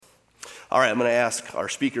All right, I'm going to ask our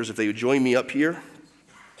speakers if they would join me up here.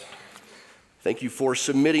 Thank you for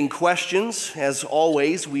submitting questions. As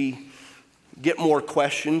always, we get more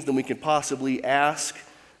questions than we can possibly ask.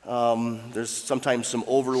 There's sometimes some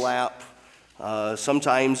overlap.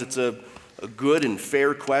 Sometimes it's a good and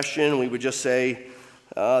fair question. We would just say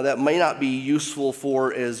that may not be useful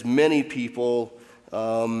for as many people.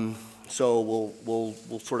 So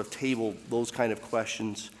we'll sort of table those kind of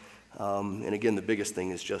questions. And again, the biggest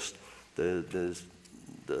thing is just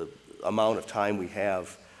the amount of time we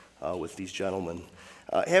have with these gentlemen.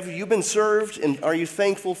 Have you been served, and are you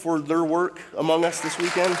thankful for their work among us this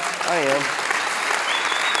weekend? I am.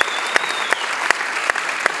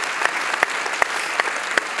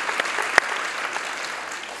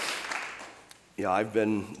 Yeah, I've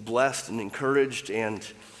been blessed and encouraged and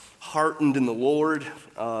heartened in the Lord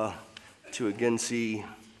to again see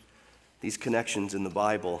these connections in the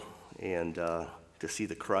Bible and to see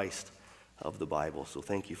the Christ of the Bible. So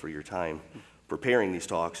thank you for your time preparing these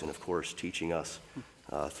talks and, of course, teaching us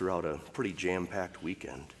throughout a pretty jam-packed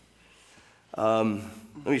weekend. Let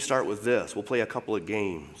me start with this. We'll play a couple of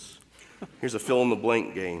games. Here's a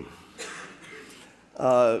fill-in-the-blank game.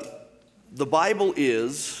 The Bible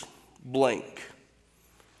is blank.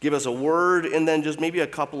 Give us a word and then just maybe a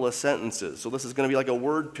couple of sentences. So this is going to be like a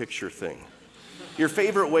word picture thing. Your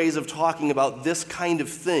favorite ways of talking about this kind of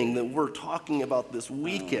thing that we're talking about this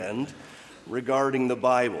weekend regarding the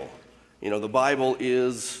Bible. You know, the Bible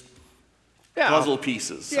is puzzle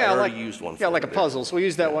pieces. I already used one for like a there. puzzle. So we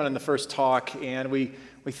used that one in the first talk, and we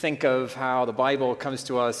think of how the Bible comes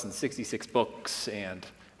to us in 66 books and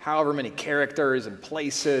however many characters and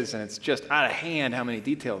places, and it's just out of hand how many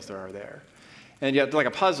details there are there. And yet, like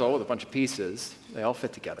a puzzle with a bunch of pieces, they all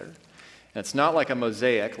fit together. And it's not like a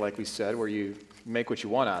mosaic, like we said, where you make what you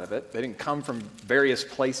want out of it. They didn't come from various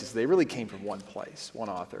places. They really came from one place, one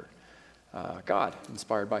author, God,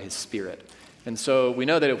 inspired by his Spirit. And so we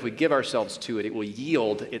know that if we give ourselves to it, it will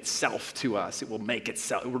yield itself to us. It will make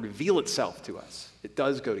itself, it will reveal itself to us. It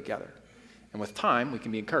does go together. And with time, we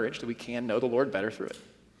can be encouraged that we can know the Lord better through it.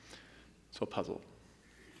 So a puzzle.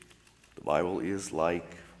 The Bible is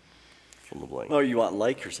like from the blank. Oh, you want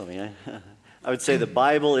like or something, eh? I would say the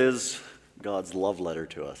Bible is God's love letter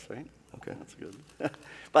to us, right? Okay. That's good.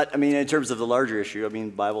 But, I mean, in terms of the larger issue, I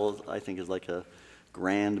mean, Bible, I think, is like a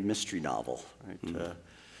grand mystery novel, right? Mm-hmm.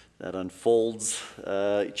 That unfolds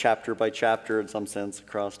chapter by chapter, in some sense,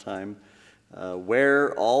 across time,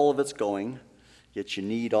 where all of it's going, yet you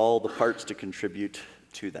need all the parts to contribute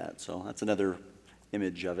to that. So that's another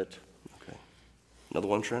image of it. Okay. Another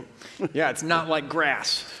one, Trent? Yeah, it's not like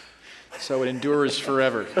grass. So it endures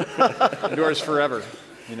forever. Endures forever.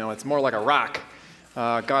 You know, it's more like a rock.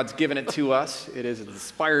 God's given it to us. It is an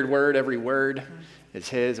inspired word. Every word is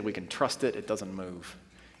his, and we can trust it. It doesn't move,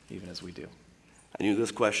 even as we do. I knew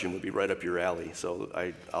this question would be right up your alley, so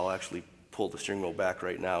I'll actually pull the steering wheel back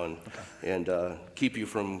right now and keep you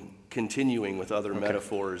from continuing with other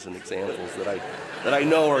metaphors and examples that I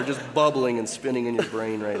know are just bubbling and spinning in your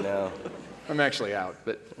brain right now. I'm actually out,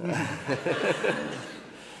 but...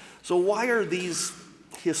 So why are these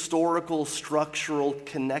historical, structural,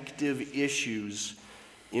 connective issues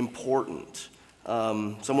important?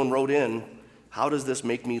 Someone wrote in, how does this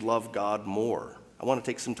make me love God more? I want to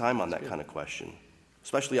take some time on that kind of question,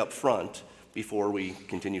 especially up front before we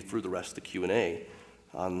continue through the rest of the Q&A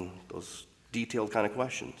on those detailed kind of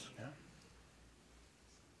questions.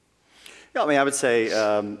 Yeah, I mean, I would say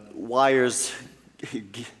why is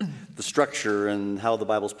the structure and how the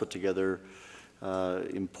Bible's put together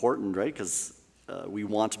important, right? Because we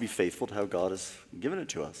want to be faithful to how God has given it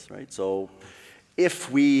to us, right? So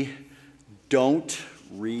if we don't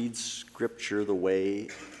read Scripture the way,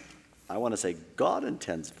 I want to say, God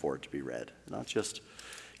intends for it to be read, not just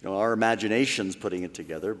our imaginations putting it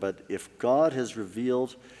together, but if God has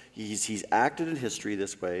revealed, he's acted in history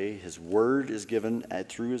this way, his word is given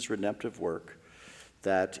through his redemptive work,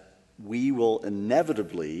 that we will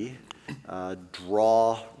inevitably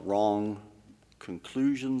draw wrong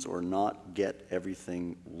conclusions or not get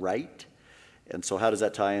everything right. And so how does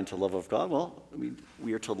that tie into love of God? Well, I mean,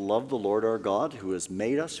 we are to love the Lord our God, who has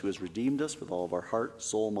made us, who has redeemed us with all of our heart,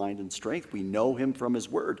 soul, mind, and strength. We know him from his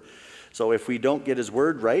word. So if we don't get his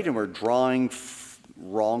word right and we're drawing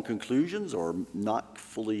wrong conclusions or not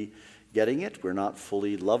fully getting it, we're not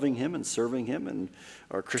fully loving him and serving him, and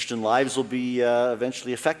our Christian lives will be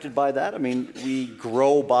eventually affected by that. I mean, we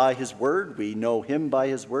grow by his word. We know him by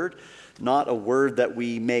his word. Not a word that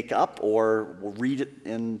we make up or read it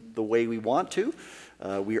in the way we want to.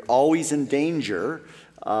 We're always in danger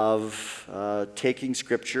of taking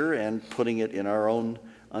Scripture and putting it in our own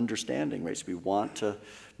understanding, right? So we want to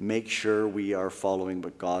make sure we are following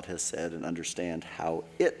what God has said and understand how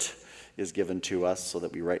it is given to us so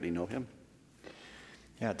that we rightly know him.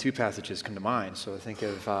 Yeah, two passages come to mind. So I think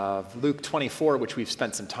of Luke 24, which we've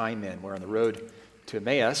spent some time in. We're on the road to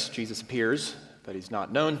Emmaus. Jesus appears, but he's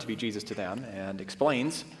not known to be Jesus to them, and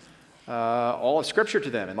explains all of Scripture to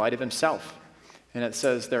them in light of himself. And it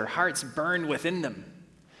says, their hearts burned within them.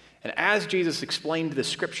 And as Jesus explained the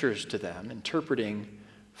Scriptures to them, interpreting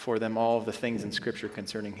for them all of the things in Scripture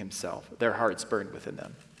concerning himself, their hearts burned within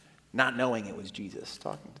them, not knowing it was Jesus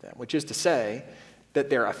talking to them, which is to say that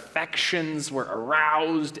their affections were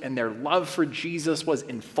aroused and their love for Jesus was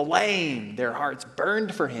inflamed. Their hearts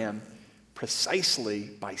burned for him precisely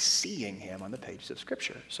by seeing him on the pages of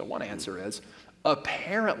Scripture. So one answer is,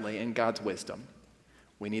 apparently in God's wisdom,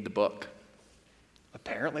 we need the book.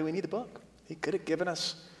 Apparently we need the book. He could have given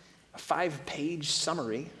us a 5-page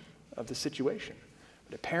summary of the situation.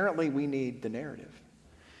 But apparently we need the narrative.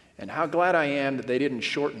 And how glad I am that they didn't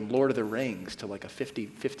shorten Lord of the Rings to like a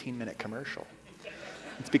 15-minute commercial.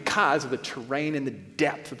 It's because of the terrain and the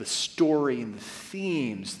depth of the story and the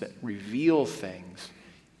themes that reveal things.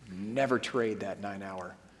 Never trade that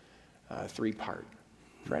 9-hour 3-part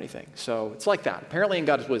for anything. So it's like that. Apparently in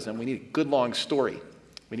God's wisdom, we need a good long story.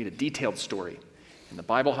 We need a detailed story. And the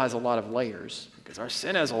Bible has a lot of layers because our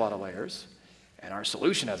sin has a lot of layers and our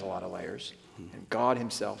solution has a lot of layers. And God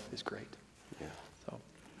himself is great. Yeah. So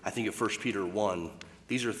I think of 1 Peter 1,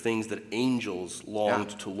 these are things that angels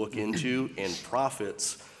longed to look into, and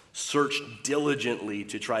prophets searched diligently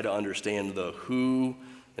to try to understand the who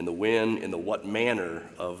and the when and the what manner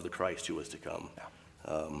of the Christ who was to come.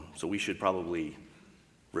 So we should probably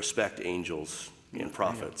respect angels and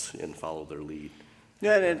prophets and follow their lead.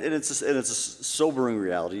 Yeah, and it's a sobering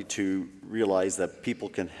reality to realize that people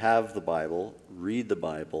can have the Bible, read the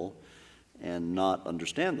Bible, and not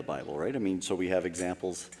understand the Bible, right? I mean, so we have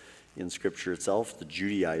examples in Scripture itself, the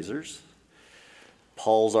Judaizers.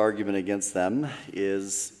 Paul's argument against them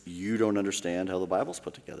is you don't understand how the Bible's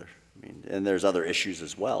put together. I mean, and there's other issues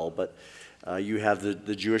as well, but you have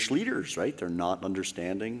the Jewish leaders, right? They're not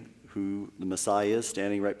understanding who the Messiah is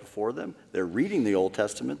standing right before them. They're reading the Old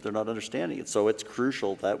Testament, they're not understanding it. So it's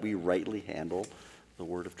crucial that we rightly handle the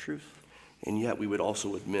word of truth. And yet we would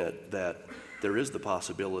also admit that there is the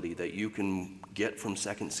possibility that you can get from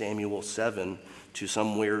 2 Samuel 7 to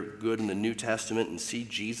somewhere good in the New Testament and see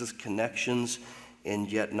Jesus' connections and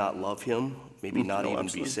yet not love him, maybe not even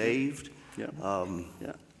absolutely. be saved.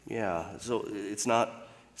 Yeah. So it's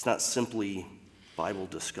not simply Bible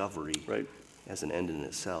discovery Right. as an end in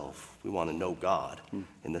itself. We want to know God,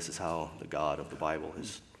 and this is how the God of the Bible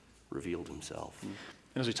has revealed himself.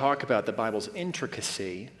 And as we talk about the Bible's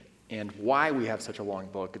intricacy and why we have such a long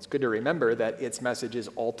book, it's good to remember that its message is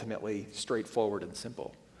ultimately straightforward and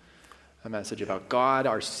simple. A message about God,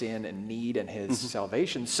 our sin and need, and his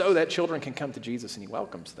salvation, so that children can come to Jesus and he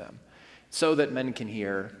welcomes them. So that men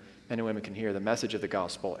and women can hear the message of the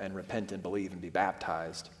gospel and repent and believe and be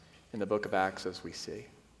baptized in the book of Acts as we see.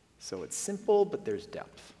 So it's simple, but there's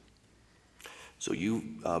depth. So you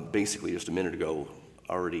basically just a minute ago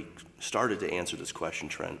already started to answer this question,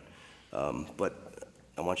 Trent, but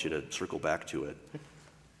I want you to circle back to it.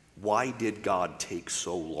 Why did God take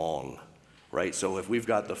so long? Right? So if we've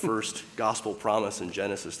got the first gospel promise in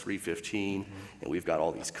Genesis 3:15, and we've got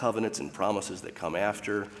all these covenants and promises that come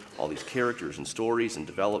after, all these characters and stories and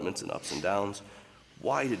developments and ups and downs,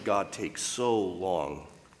 why did God take so long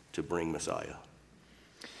to bring Messiah?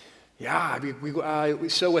 Yeah, I mean,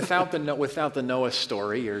 so without the Noah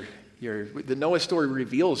story, the Noah story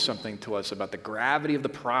reveals something to us about the gravity of the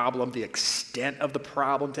problem, the extent of the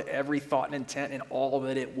problem to every thought and intent, and all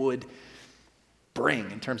that it would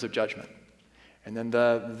bring in terms of judgment. And then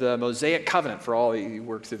the Mosaic covenant, for all you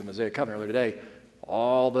worked through the Mosaic covenant earlier today,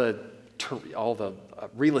 all the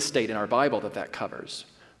real estate in our Bible that covers.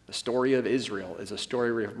 The story of Israel is a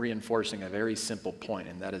story reinforcing a very simple point,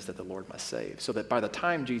 and that is that the Lord must save. So that by the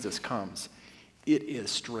time Jesus comes, it is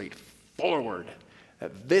straightforward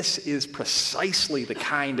that this is precisely the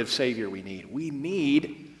kind of Savior we need. We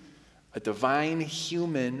need a divine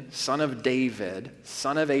human son of David,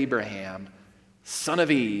 son of Abraham, son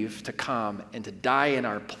of Eve, to come and to die in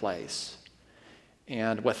our place.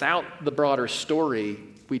 And without the broader story,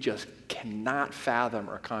 we just cannot fathom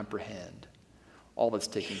or comprehend all that's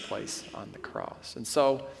taking place on the cross. And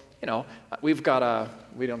so, we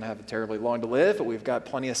don't have terribly long to live, but we've got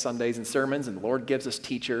plenty of Sundays and sermons, and the Lord gives us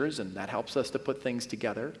teachers, and that helps us to put things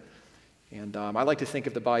together. And I like to think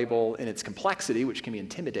of the Bible in its complexity, which can be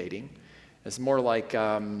intimidating, as more like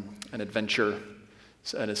an adventure,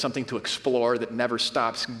 and it's something to explore that never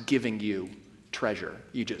stops giving you treasure.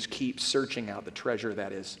 You just keep searching out the treasure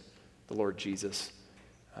that is the Lord Jesus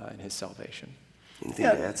and his salvation. Anything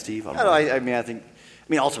to add, Steve? I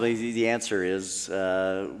mean, ultimately, the answer is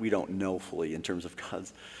we don't know fully in terms of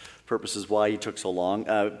God's purposes why he took so long.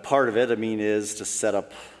 Part of it, is to set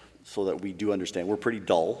up so that we do understand. We're pretty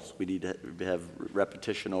dull. So we need to have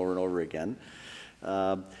repetition over and over again.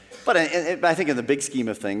 But I think in the big scheme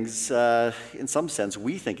of things, in some sense,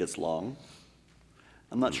 we think it's long.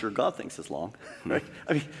 I'm not sure God thinks it's long. Right?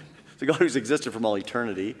 The God who's existed from all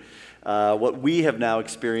eternity. What we have now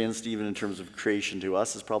experienced, even in terms of creation to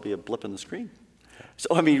us, is probably a blip in the screen.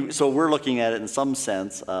 So we're looking at it in some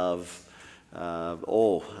sense of,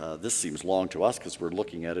 this seems long to us because we're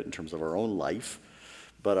looking at it in terms of our own life.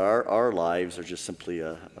 But our lives are just simply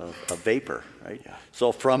a vapor, right? Yeah.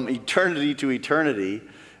 So from eternity to eternity,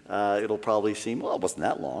 it'll probably seem, well, it wasn't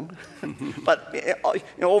that long. But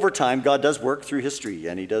over time, God does work through history,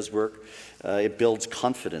 and he does work. It builds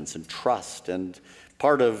confidence and trust. And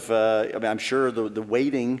part of, I'm sure the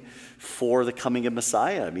waiting for the coming of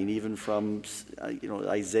Messiah, even from,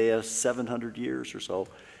 Isaiah 700 years or so,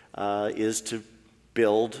 is to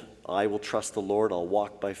build, I will trust the Lord, I'll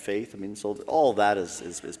walk by faith. So all that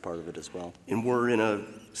is part of it as well. And we're in a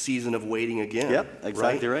season of waiting again. Yep,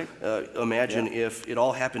 exactly right. Imagine if it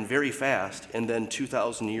all happened very fast, and then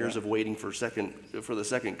 2,000 years of waiting for the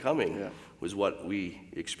second coming was what we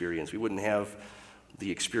experienced. We wouldn't have the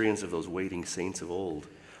experience of those waiting saints of old.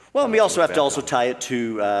 Well, and we also have to tie it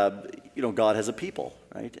to, God has a people,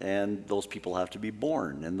 right? And those people have to be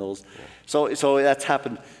born, and those. So that's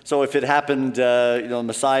happened. So if it happened,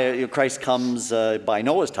 Messiah, Christ comes by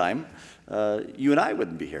Noah's time, you and I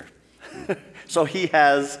wouldn't be here. So he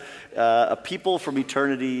has a people from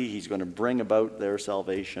eternity. He's going to bring about their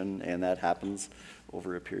salvation, and that happens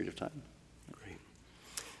over a period of time. Great.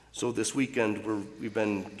 So this weekend, we've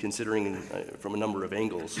been considering from a number of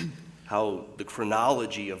angles how the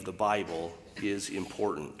chronology of the Bible is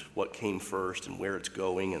important, what came first and where it's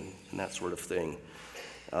going and that sort of thing.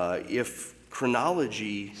 If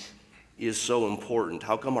chronology is so important,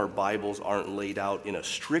 how come our Bibles aren't laid out in a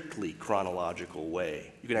strictly chronological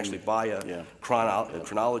way? You can actually buy a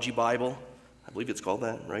chronology Bible. I believe it's called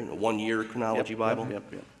that, right? A one-year chronology Bible. Yep.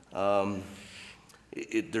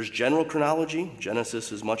 There's general chronology.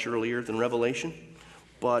 Genesis is much earlier than Revelation.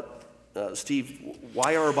 But Steve,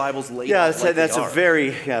 why are our Bibles laid out like that's they are? a very,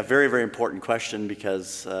 very important question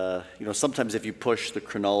because, sometimes if you push the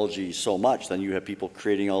chronology so much, then you have people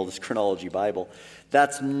creating all this chronology Bible.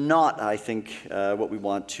 That's not, I think, what we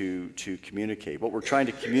want to communicate. What we're trying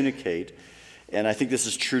to communicate, and I think this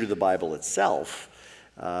is true to the Bible itself,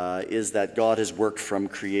 is that God has worked from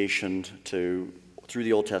creation through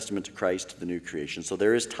the Old Testament to Christ to the new creation. So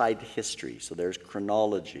there is tied history. So there's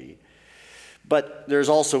chronology. But there's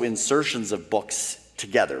also insertions of books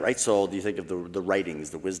together, right? So do you think of the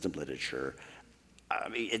writings, the wisdom literature?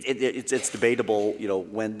 It's debatable,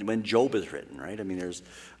 when Job is written, right? There's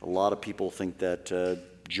a lot of people think that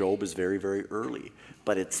Job is very, very early,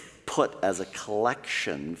 but it's put as a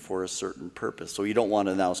collection for a certain purpose. So you don't want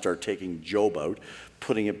to now start taking Job out,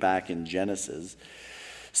 putting it back in Genesis.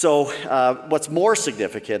 So what's more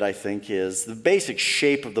significant, I think, is the basic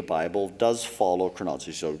shape of the Bible does follow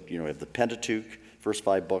chronology. So, you have the Pentateuch, first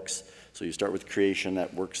 5 books. So you start with creation,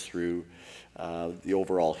 that works through the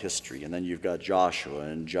overall history. And then you've got Joshua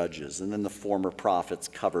and Judges. And then the former prophets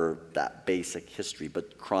cover that basic history,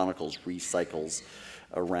 but Chronicles recycles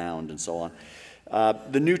around and so on.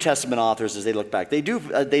 The New Testament authors, as they look back, they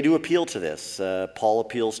do appeal to this. Paul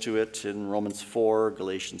appeals to it in Romans 4,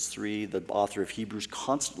 Galatians 3. The author of Hebrews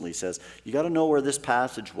constantly says, you got to know where this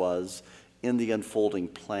passage was in the unfolding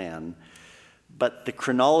plan. But the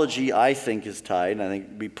chronology, I think, is tied, and I think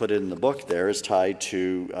we put it in the book there, is tied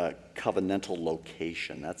to covenantal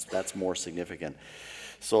location. That's more significant.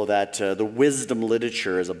 So that the wisdom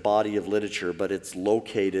literature is a body of literature, but it's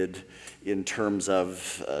located in terms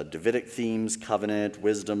of Davidic themes, covenant,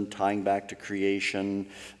 wisdom, tying back to creation.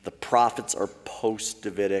 The prophets are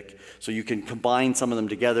post-Davidic, so you can combine some of them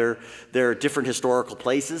together. There are different historical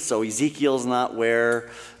places, so Ezekiel's not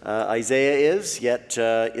where Isaiah is, yet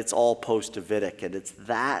it's all post-Davidic, and it's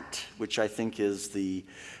that which I think is the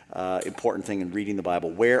important thing in reading the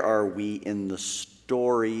Bible. Where are we in the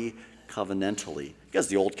story covenantally? Because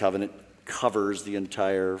the Old Covenant covers the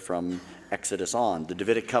entire from Exodus on. The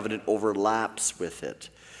Davidic covenant overlaps with it.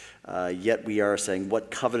 Yet we are saying, what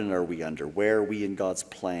covenant are we under? Where are we in God's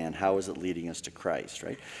plan? How is it leading us to Christ,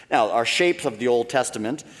 right? Now, our shape of the Old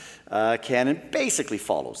Testament canon basically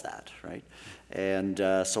follows that, right? And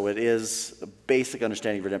so it is a basic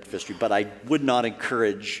understanding of redemptive history, but I would not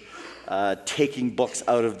encourage taking books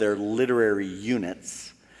out of their literary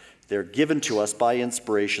units. They're given to us by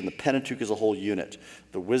inspiration. The Pentateuch is a whole unit.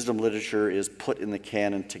 The wisdom literature is put in the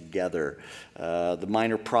canon together. The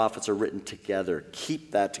minor prophets are written together.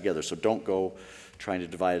 Keep that together. So don't go trying to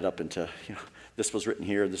divide it up into, this was written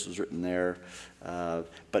here, this was written there.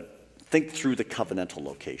 But think through the covenantal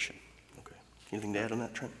location. Okay. Anything to add on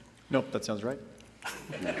that, Trent? Nope, that sounds right.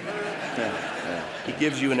 He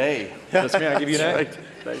gives you an A. That's me, I give you an A.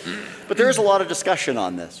 Right. But there is a lot of discussion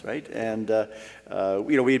on this, right? And,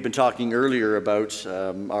 we had been talking earlier about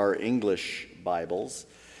our English Bibles.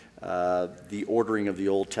 The ordering of the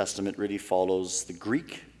Old Testament really follows the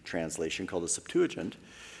Greek translation called the Septuagint.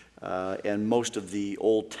 And most of the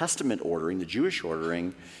Old Testament ordering, the Jewish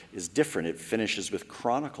ordering, is different. It finishes with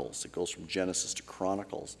Chronicles. It goes from Genesis to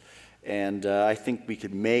Chronicles. And I think we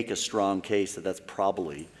could make a strong case that that's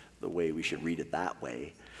probably the way we should read it that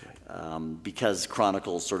way. Because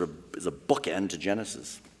Chronicles sort of is a bookend to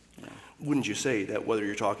Genesis. Wouldn't you say that whether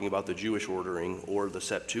you're talking about the Jewish ordering or the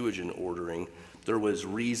Septuagint ordering, there was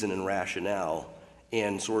reason and rationale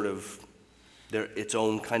and sort of its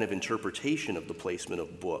own kind of interpretation of the placement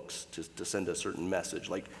of books to send a certain message,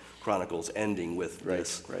 like Chronicles ending with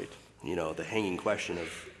this, the hanging question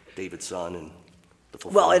of David's son and the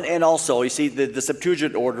fulfillment. Well, and also, you see, the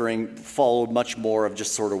Septuagint ordering followed much more of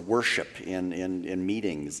just sort of worship in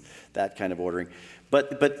meetings, that kind of ordering.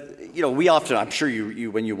 But we often, I'm sure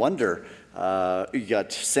you when you wonder, you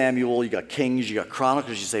got Samuel, you got Kings, you got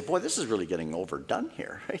Chronicles, you say, boy, this is really getting overdone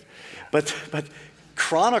here, right? But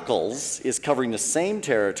Chronicles is covering the same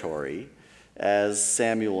territory as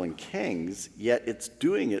Samuel and Kings, yet it's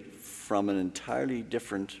doing it from an entirely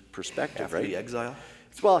different perspective, After right? the exile?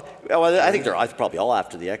 Well, I think they're probably all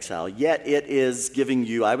after the exile, yet it is giving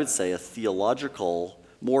you, I would say, a theological,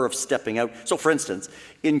 more of stepping out. So, for instance,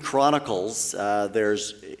 in Chronicles,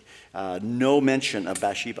 there's no mention of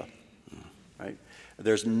Bathsheba, right?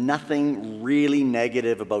 There's nothing really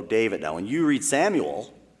negative about David. Now, when you read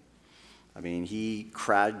Samuel, I mean,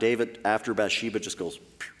 David, after Bathsheba, just goes,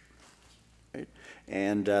 right?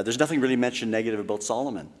 And there's nothing really mentioned negative about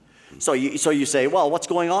Solomon. So you say, well, what's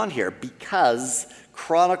going on here? Because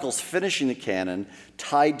Chronicles finishing the canon,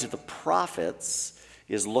 tied to the prophets,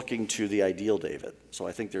 is looking to the ideal David. So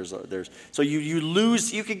I think so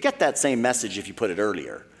you could get that same message if you put it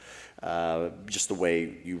earlier, just the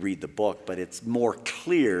way you read the book, but it's more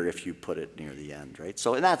clear if you put it near the end, right?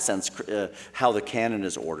 So in that sense, how the canon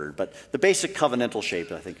is ordered, but the basic covenantal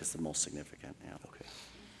shape, I think, is the most significant. Yeah. Okay.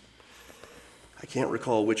 I can't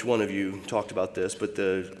recall which one of you talked about this, but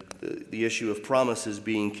the issue of promises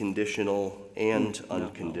being conditional and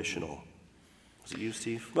unconditional. Was it you,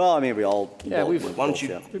 Steve? Well, I mean, we all... Yeah, Why don't you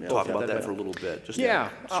talk about had that that. for a little bit? Just Yeah.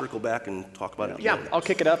 circle back and talk about it Yeah, again. I'll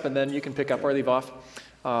kick it up, and then you can pick up where I leave off.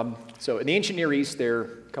 So in the ancient Near East, there are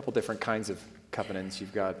a couple different kinds of covenants.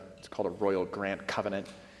 You've got, it's called a royal grant covenant.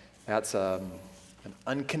 That's an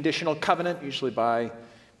unconditional covenant, usually by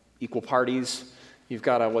equal parties. You've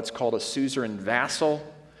got what's called a suzerain vassal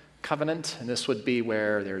covenant, and this would be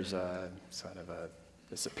where there's a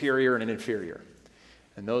superior and an inferior.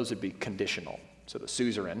 And those would be conditional. So the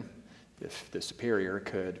suzerain, if the superior,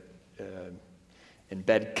 could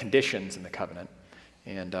embed conditions in the covenant.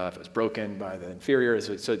 And if it was broken by the inferior,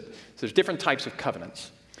 so there's different types of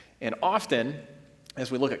covenants. And often,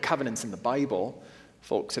 as we look at covenants in the Bible,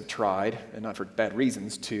 folks have tried, and not for bad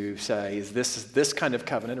reasons, to say, is this kind of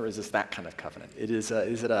covenant or is this that kind of covenant? Is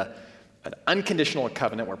it an unconditional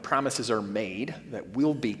covenant where promises are made that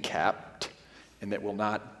will be kept and that will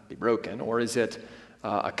not be broken, or is it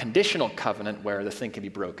a conditional covenant where the thing can be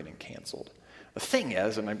broken and canceled? The thing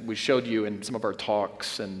is, and we showed you in some of our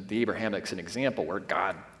talks, and the Abrahamic's an example where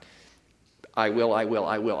God, I will.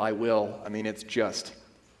 I mean, it's just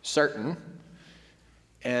certain.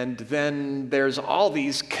 And then there's all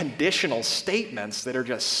these conditional statements that are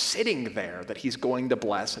just sitting there that he's going to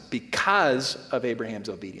bless because of Abraham's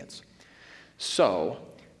obedience. So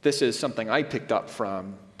this is something I picked up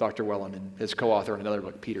from Dr. Wellum and his co-author in another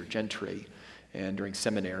book, Peter Gentry, and during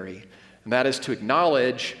seminary. And that is to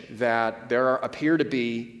acknowledge that there appear to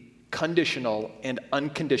be conditional and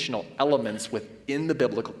unconditional elements within the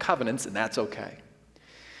biblical covenants, and that's okay.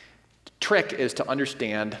 The trick is to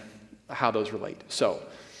understand how those relate. So,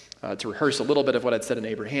 to rehearse a little bit of what I'd said in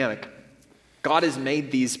Abrahamic, God has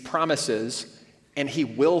made these promises, and he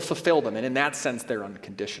will fulfill them, and in that sense, they're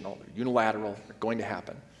unconditional, they're unilateral, they're going to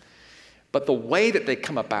happen. But the way that they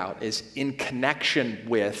come about is in connection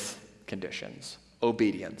with conditions,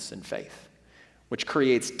 obedience, and faith, which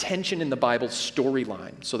creates tension in the Bible's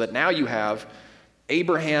storyline, so that now you have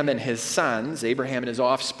Abraham and his sons, Abraham and his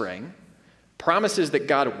offspring, Promises that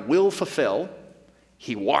God will fulfill.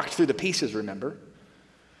 He walked through the pieces, remember?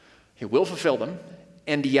 He will fulfill them,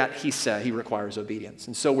 and yet he said he requires obedience.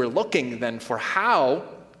 And so we're looking then for how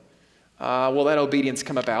will that obedience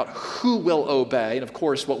come about? Who will obey? And of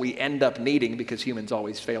course, what we end up needing, because humans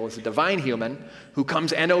always fail, is a divine human who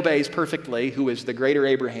comes and obeys perfectly, who is the greater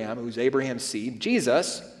Abraham, who's Abraham's seed,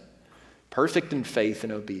 Jesus, perfect in faith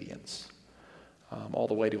and obedience, all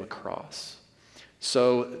the way to a cross.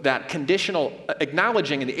 So that conditional,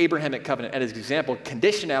 acknowledging in the Abrahamic covenant as an example,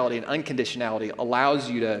 conditionality and unconditionality allows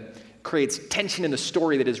you to create tension in the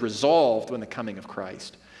story that is resolved when the coming of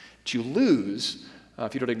Christ. But you lose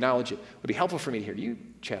if you don't acknowledge it. It would be helpful for me to hear you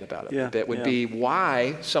chat about it a bit, would be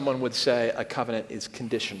why someone would say a covenant is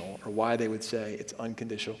conditional or why they would say it's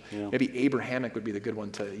unconditional. Yeah. Maybe Abrahamic would be the good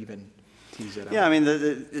one to even tease it out. Yeah, I mean,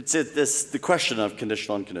 the question of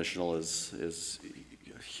conditional, unconditional is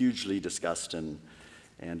hugely discussed and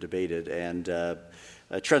debated. And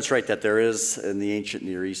Trent's right that there is, in the ancient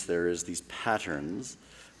Near East, there is these patterns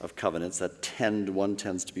of covenants that one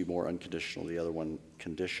tends to be more unconditional, the other one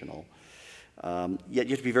conditional. Yet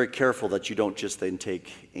you have to be very careful that you don't just then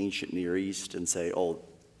take ancient Near East and say,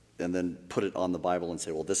 and then put it on the Bible and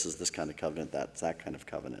say, well, this is this kind of covenant, that's that kind of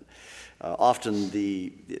covenant. Often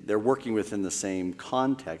they're working within the same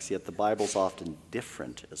context, yet the Bible's often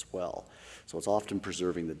different as well. So it's often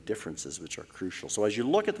preserving the differences which are crucial. So as you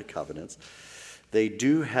look at the covenants, they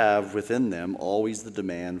do have within them always the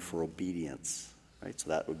demand for obedience, right? So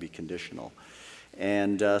that would be conditional.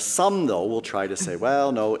 And some, though, will try to say,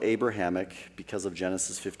 well, no, Abrahamic, because of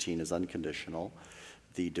Genesis 15, is unconditional.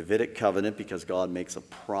 The Davidic covenant, because God makes a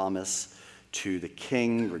promise to the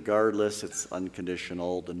king, regardless, it's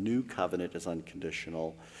unconditional. The new covenant is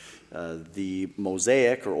unconditional. The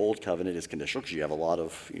Mosaic or Old Covenant is conditional because you have a lot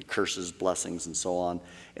of curses, blessings, and so on.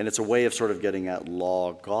 And it's a way of sort of getting at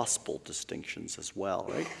law-gospel distinctions as well,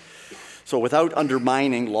 right? So without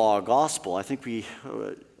undermining law-gospel, I think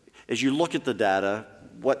as you look at the data,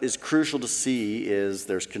 what is crucial to see is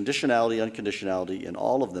there's conditionality, unconditionality in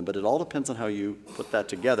all of them, but it all depends on how you put that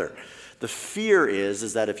together. The fear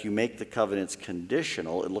is that if you make the covenants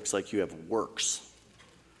conditional, it looks like you have works.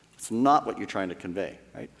 It's not what you're trying to convey,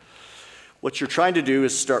 right? What you're trying to do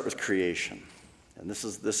is start with creation. And this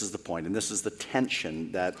is the point, and this is the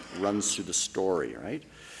tension that runs through the story, right?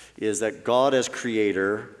 Is that God as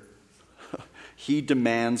creator, he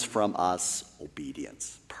demands from us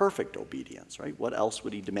obedience. Perfect obedience, right? What else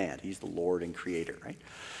would he demand? He's the Lord and creator, right?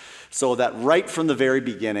 So that right from the very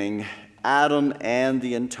beginning, Adam and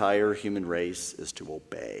the entire human race is to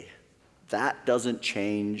obey. That doesn't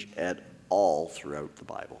change at all throughout the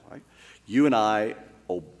Bible, right? You and I,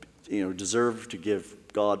 deserve to give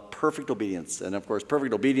God perfect obedience. And of course,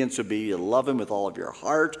 perfect obedience would be to love him with all of your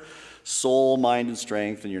heart, soul, mind, and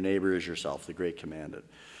strength, and your neighbor as yourself, the great commandment.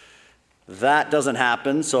 That doesn't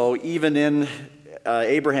happen. So even in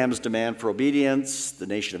Abraham's demand for obedience, the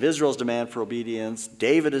nation of Israel's demand for obedience,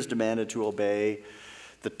 David is demanded to obey.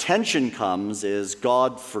 The tension comes is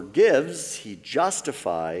God forgives, he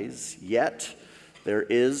justifies, yet there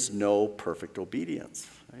is no perfect obedience.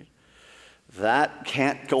 Right? That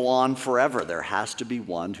can't go on forever. There has to be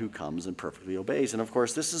one who comes and perfectly obeys. And of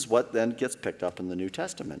course, this is what then gets picked up in the New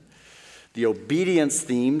Testament. The obedience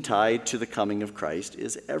theme tied to the coming of Christ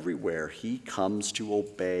is everywhere. He comes to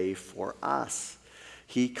obey for us.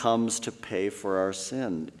 He comes to pay for our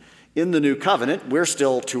sin. In the new covenant, we're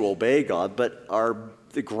still to obey God, but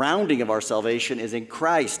the grounding of our salvation is in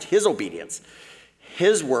Christ, his obedience,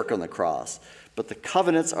 his work on the cross. But the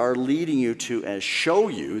covenants are leading you to and show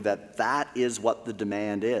you that that is what the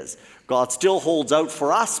demand is. God still holds out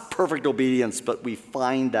for us perfect obedience, but we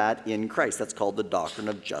find that in Christ. That's called the doctrine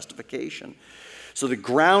of justification. So the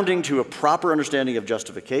grounding to a proper understanding of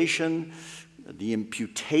justification, the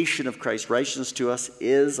imputation of Christ's righteousness to us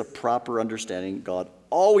is a proper understanding. God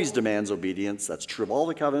always demands obedience. That's true of all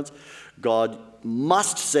the covenants. God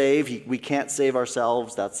must save. We can't save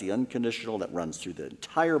ourselves. That's the unconditional that runs through the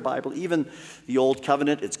entire Bible. Even the Old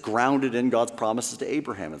Covenant, it's grounded in God's promises to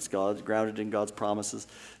Abraham. It's grounded in God's promises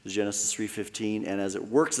to Genesis 3:15. And as it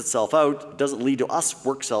works itself out, it doesn't lead to us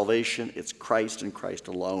work salvation. It's Christ and Christ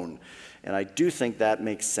alone. And I do think that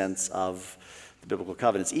makes sense of the biblical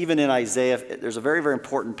covenants. Even in Isaiah, there's a very, very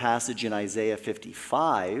important passage in Isaiah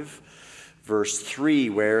 55, verse 3,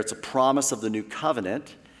 where it's a promise of the new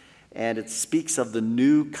covenant. And it speaks of the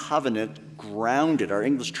new covenant grounded. Our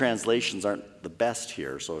English translations aren't the best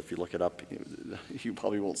here, so if you look it up, you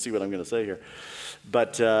probably won't see what I'm going to say here.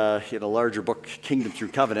 But in a larger book, Kingdom Through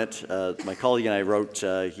Covenant, my colleague and I wrote,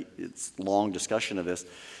 it's a long discussion of this.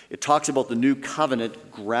 It talks about the new covenant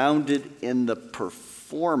grounded in the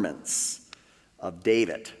performance of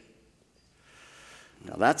David.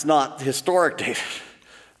 Now, that's not historic David.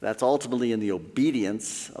 That's ultimately in the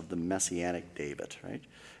obedience of the Messianic David, right?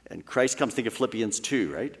 And Christ comes, think of Philippians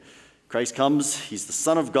 2, right? Christ comes, he's the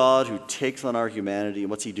Son of God who takes on our humanity, and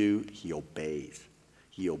what's he do? He obeys.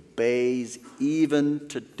 He obeys even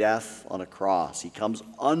to death on a cross. He comes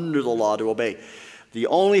under the law to obey. The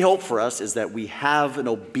only hope for us is that we have an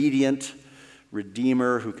obedient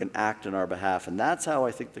Redeemer who can act on our behalf. And that's how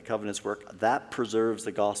I think the covenants work. That preserves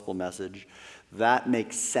the gospel message. That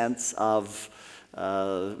makes sense of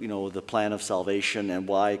the plan of salvation and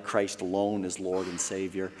why Christ alone is Lord and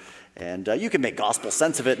Savior. And you can make gospel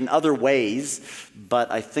sense of it in other ways, but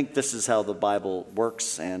I think this is how the Bible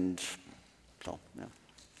works. And so, yeah.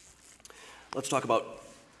 Let's talk about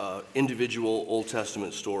individual Old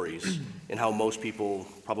Testament stories and how most people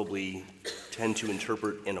probably tend to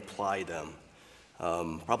interpret and apply them.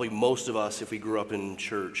 Probably most of us, if we grew up in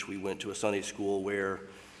church, we went to a Sunday school where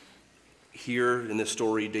here in this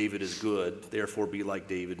story, David is good, therefore be like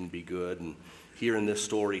David and be good. And here in this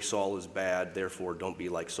story, Saul is bad, therefore don't be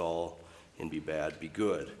like Saul and be bad, be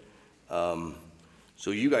good. So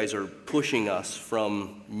you guys are pushing us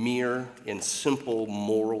from mere and simple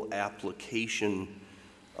moral application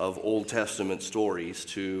of Old Testament stories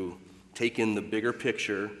to take in the bigger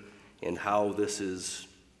picture and how this is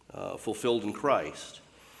fulfilled in Christ.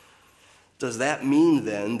 Does that mean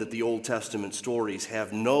then that the Old Testament stories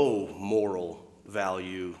have no moral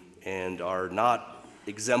value and are not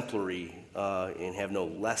exemplary and have no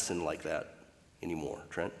lesson like that anymore?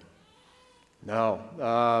 Trent?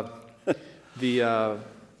 No.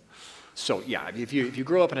 So yeah, if you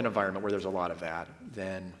grow up in an environment where there's a lot of that,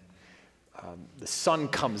 then the sun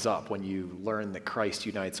comes up when you learn that Christ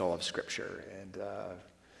unites all of Scripture.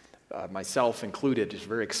 And myself included, is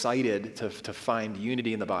very excited to find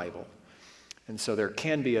unity in the Bible. And so there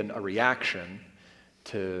can be a reaction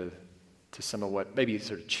to some of what maybe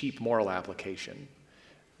sort of cheap moral application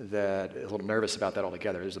that is a little nervous about that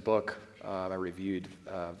altogether. There's a book I reviewed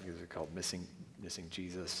called Missing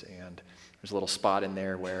Jesus, and there's a little spot in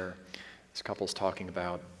there where this couple's talking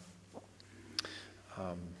about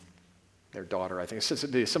their daughter. I think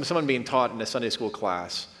it's someone being taught in a Sunday school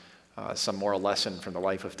class some moral lesson from the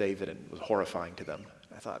life of David, and it was horrifying to them.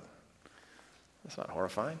 I thought, that's not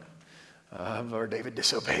horrifying. Where David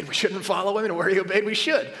disobeyed, we shouldn't follow him, and where he obeyed, we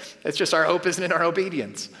should. It's just our hope isn't in our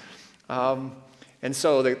obedience. And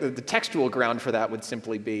so the textual ground for that would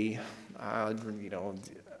simply be, 1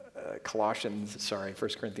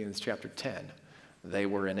 Corinthians chapter 10. The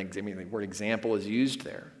word example is used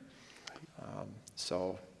there.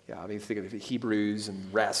 Think of Hebrews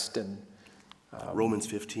and rest and Romans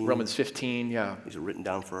 15. Romans 15, yeah. These are written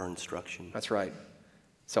down for our instruction. That's right.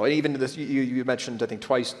 So even this, you mentioned, I think,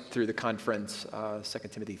 twice through the conference, 2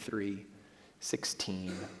 Timothy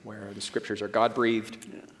 3:16, where the scriptures are God-breathed,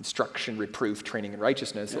 instruction, reproof, training in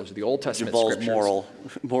righteousness. Those are the Old Testament scriptures.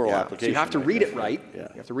 Moral application. So you have to read it right. Yeah.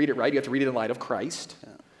 You have to read it right. You have to read it in light of Christ.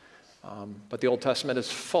 Yeah. But the Old Testament is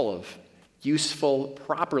full of useful,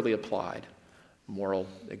 properly applied moral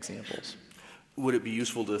examples. Would it be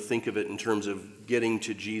useful to think of it in terms of getting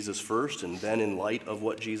to Jesus first, and then in light of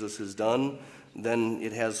what Jesus has done, then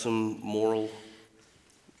it has some moral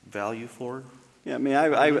value for it? Yeah,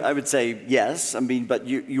 I would say yes. But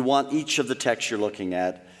you want each of the texts you're looking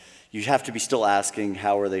at, you have to be still asking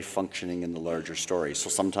how are they functioning in the larger story. So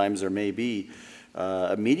sometimes there may be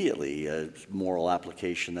immediately a moral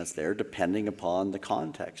application that's there depending upon the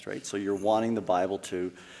context, right? So you're wanting the Bible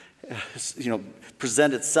to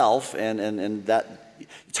present itself, and that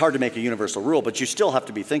it's hard to make a universal rule, but you still have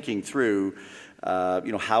to be thinking through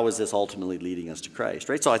how is this ultimately leading us to Christ,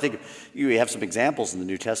 right? So I think you have some examples in the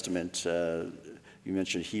New Testament. You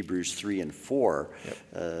mentioned Hebrews 3 and 4.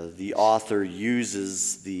 Yep. The author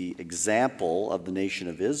uses the example of the nation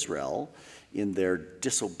of Israel in their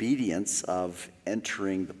disobedience of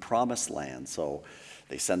entering the promised land. So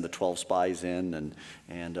they send the 12 spies in,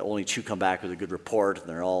 and only 2 come back with a good report, and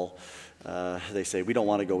they're all, they say, we don't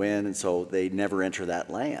want to go in, and so they never enter that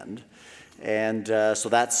land. And so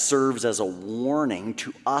that serves as a warning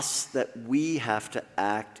to us that we have to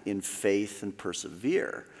act in faith and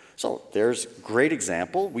persevere. So there's great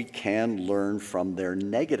example. We can learn from their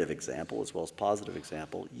negative example as well as positive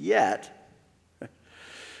example. Yet,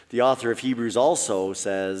 the author of Hebrews also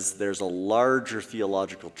says there's a larger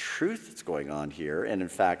theological truth that's going on here. And in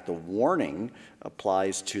fact, the warning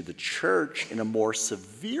applies to the church in a more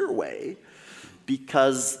severe way,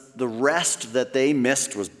 because the rest that they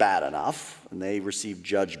missed was bad enough, and they received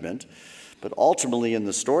judgment. But ultimately in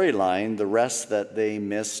the storyline, the rest that they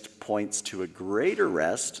missed points to a greater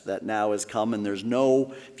rest that now has come, and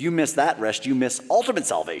if you miss that rest, you miss ultimate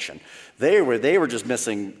salvation. They were just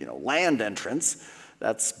missing, land entrance.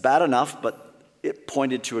 That's bad enough, but it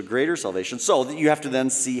pointed to a greater salvation. So you have to then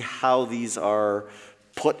see how these are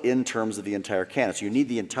put in terms of the entire canon. So you need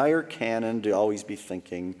the entire canon to always be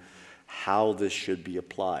thinking how this should be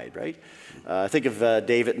applied, right? Think of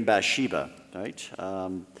David and Bathsheba, right?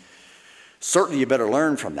 Certainly you better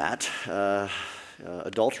learn from that.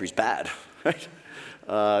 Adultery's bad, right?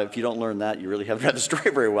 If you don't learn that, you really haven't read the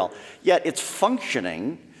story very well. Yet it's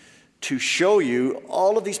functioning to show you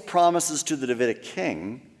all of these promises to the Davidic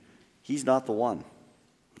king. He's not the one.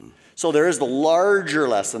 So there is the larger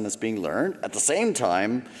lesson that's being learned. At the same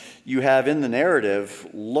time, you have in the narrative,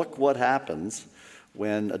 look what happens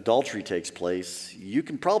when adultery takes place. You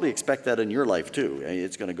can probably expect that in your life too.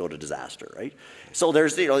 It's going to go to disaster, right? So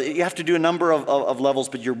there's, you have to do a number of levels,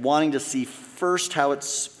 but you're wanting to see first how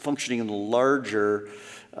it's functioning in the larger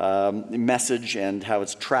message and how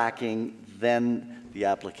it's tracking, then the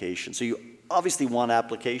application. So you obviously want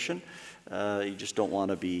application. You just don't want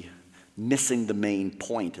to be missing the main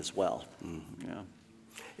point as well. Yeah.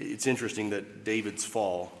 It's interesting that David's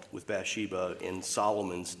fall with Bathsheba and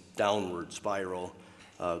Solomon's downward spiral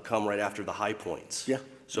come right after the high points. Yeah.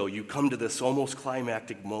 So you come to this almost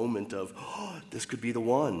climactic moment of, this could be the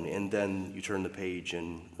one, and then you turn the page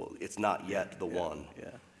and, it's not yet the one.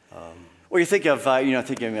 Yeah. Well, you think of,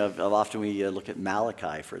 thinking of often we look at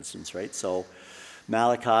Malachi, for instance, right? So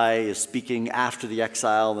Malachi is speaking after the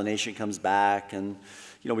exile, the nation comes back, and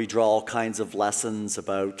we draw all kinds of lessons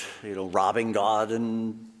about, robbing God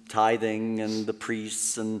and tithing and the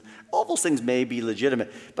priests, and all those things may be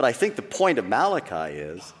legitimate. But I think the point of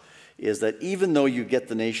Malachi is that even though you get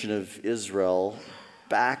the nation of Israel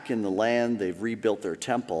back in the land, they've rebuilt their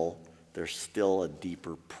temple, there's still a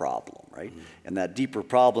deeper problem, right? And that deeper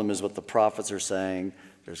problem is what the prophets are saying.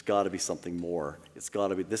 There's got to be something more. It's got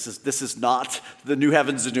to be, this is not the new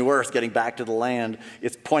heavens and new earth, getting back to the land.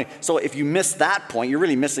 It's point. So if you miss that point, you're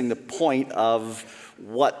really missing the point of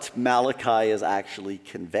what Malachi is actually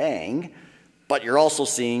conveying. But you're also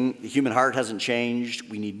seeing the human heart hasn't changed.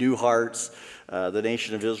 We need new hearts. The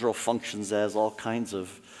nation of Israel functions as all kinds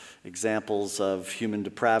of examples of human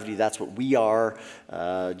depravity. That's what we are,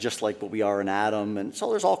 just like what we are in Adam. And so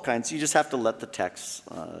there's all kinds. You just have to let the texts,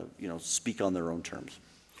 speak on their own terms.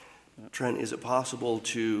 Trent, is it possible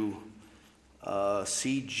to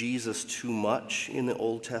see Jesus too much in the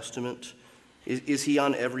Old Testament? Is he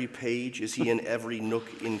on every page? Is he in every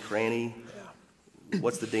nook and cranny? Yeah.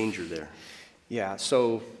 What's the danger there? Yeah,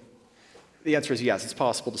 so the answer is yes, it's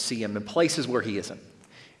possible to see him in places where he isn't.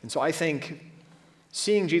 And so I think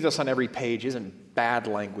seeing Jesus on every page isn't bad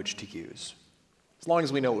language to use, as long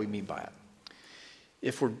as we know what we mean by it.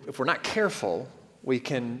 If we're not careful, we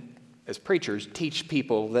can, as preachers, teach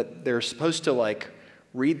people that they're supposed to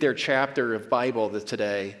read their chapter of Bible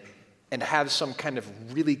today and have some kind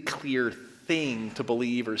of really clear thing to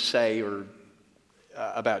believe or say or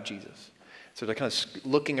about Jesus. So they're kind of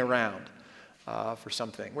looking around for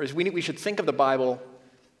something. Whereas we should think of the Bible,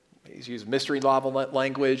 use mystery novel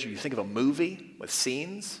language, or you think of a movie with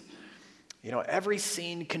scenes. Every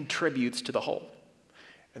scene contributes to the whole.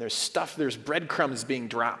 And there's breadcrumbs being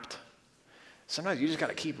dropped. Sometimes you just got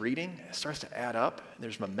to keep reading. It starts to add up, and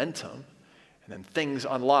there's momentum, and then things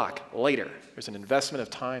unlock later. There's an investment of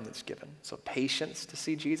time that's given. So patience to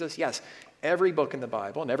see Jesus. Yes, every book in the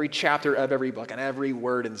Bible, and every chapter of every book, and every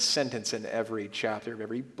word and sentence in every chapter of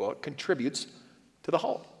every book contributes to the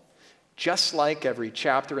whole. Just like every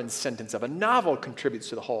chapter and sentence of a novel contributes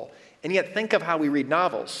to the whole. And yet think of how we read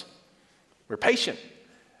novels. We're patient.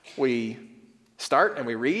 We start and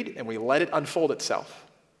we read and we let it unfold itself.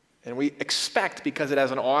 And we expect, because it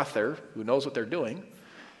has an author who knows what they're doing,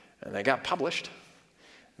 and they got published,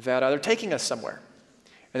 that they're taking us somewhere,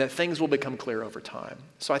 and that things will become clear over time.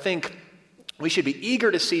 So I think we should be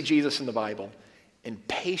eager to see Jesus in the Bible and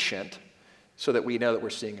patient so that we know that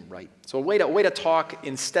we're seeing him right. So a way to talk,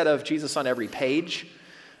 instead of Jesus on every page,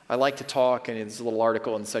 I like to talk, and it's a little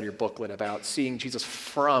article inside your booklet about seeing Jesus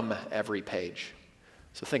from every page.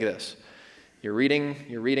 So think of this. You're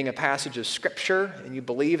reading a passage of Scripture, and you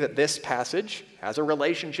believe that this passage has a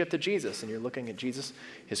relationship to Jesus, and you're looking at Jesus.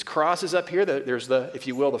 His cross is up here. There's if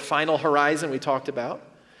you will, the final horizon we talked about.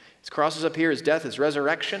 His cross is up here, his death, his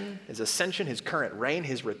resurrection, his ascension, his current reign,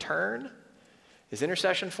 his return, his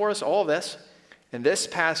intercession for us, all of this. And this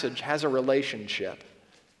passage has a relationship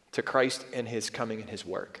to Christ and his coming and his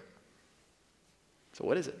work. So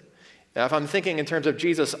what is it? Now, if I'm thinking in terms of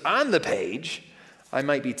Jesus on the page, I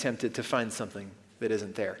might be tempted to find something that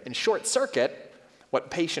isn't there. And short circuit what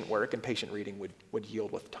patient work and patient reading would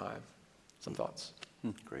yield with time. Some thoughts?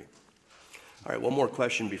 Great. All right, one more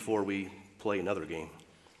question before we play another game.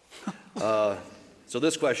 So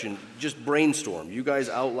this question, just brainstorm. You guys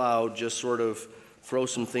out loud just sort of throw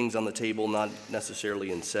some things on the table, not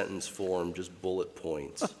necessarily in sentence form, just bullet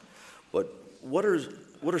points. But what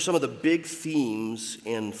are some of the big themes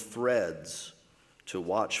and threads to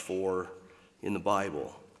watch for in the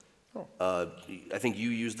Bible? I think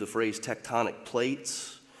you used the phrase tectonic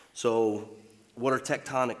plates. So what are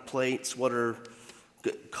tectonic plates?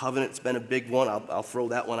 Covenant's been a big one. I'll throw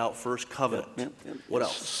that one out first. Covenant. What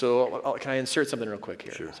else? So can I insert something real quick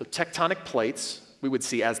here? Sure. So tectonic plates we would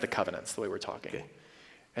see as the covenants, the way we're talking. Okay.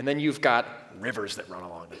 And then you've got rivers that run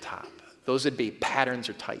along the top. Those would be patterns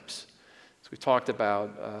or types. So we talked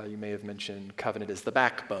about, you may have mentioned covenant is the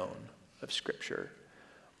backbone of Scripture,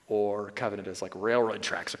 or covenant is like railroad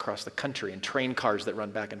tracks across the country and train cars that run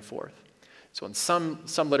back and forth. So in some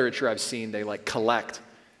literature I've seen, they like collect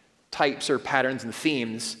types or patterns and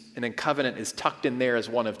themes, and then covenant is tucked in there as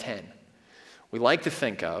one of 10. We like to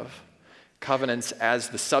think of covenants as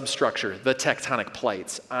the substructure, the tectonic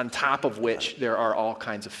plates, on top of which there are all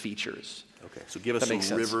kinds of features. Okay, so give us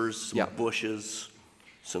some rivers, some bushes,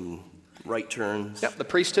 some right turns. Yep, the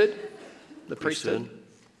priesthood. The priesthood.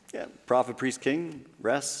 Yeah, prophet, priest, king,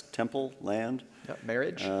 rest, temple, land. Yep,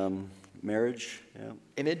 marriage. Marriage, yeah.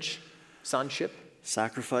 Image, sonship.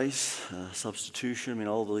 Sacrifice, substitution, I mean,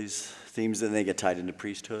 all of these themes, and they get tied into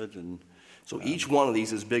priesthood. And so each one of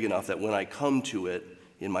these is big enough that when I come to it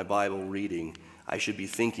in my Bible reading, I should be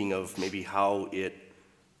thinking of maybe how it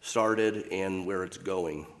started and where it's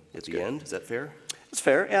going at the end. Is that fair? It's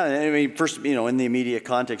fair, yeah. I mean, first, in the immediate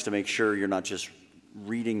context, to make sure you're not just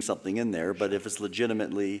reading something in there, but if it's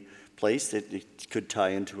legitimately placed, it could tie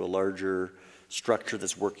into a larger structure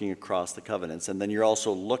that's working across the covenants. And then you're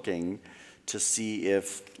also looking to see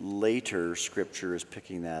if later Scripture is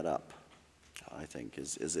picking that up, I think,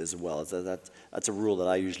 as well. That's a rule that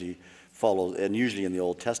I usually follow, and usually in the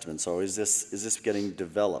Old Testament. So is this getting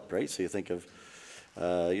developed, right? So you think of,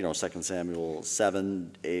 2 Samuel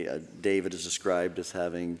 7, David is described as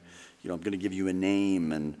having, I'm going to give you a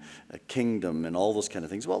name and a kingdom and all those kind of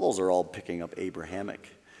things. Well, those are all picking up Abrahamic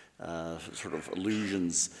sort of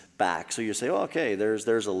allusions back. So you say, okay,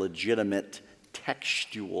 there's a legitimate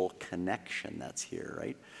textual connection that's here,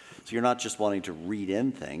 right? So you're not just wanting to read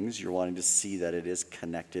in things, you're wanting to see that it is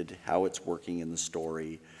connected, how it's working in the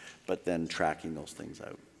story, but then tracking those things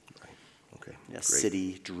out. Right. Okay. Yeah, Great.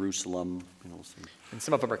 city, Jerusalem, those things. And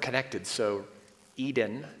some of them are connected. So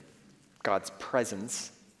Eden, God's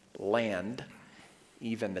presence, land,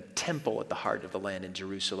 even the temple at the heart of the land in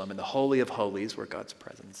Jerusalem, and the Holy of Holies where God's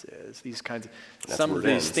presence is. These kinds of, That's some where of it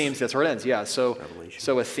these ends. themes, that's where it ends, yeah. So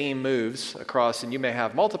Revelation. a theme moves across, and you may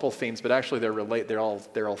have multiple themes, but actually they're all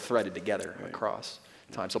threaded together across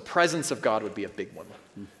time. So presence of God would be a big one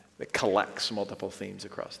that collects multiple themes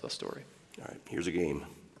across the story. All right, here's a game.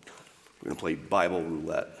 We're going to play Bible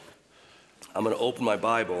roulette. I'm going to open my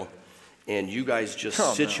Bible, and you guys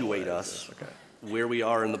just situate us where we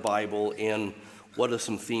are in the Bible and what are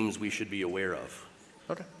some themes we should be aware of.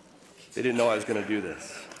 Okay. They didn't know I was going to do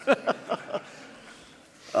this.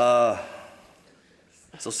 So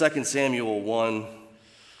 2 Samuel 1,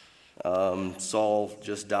 Saul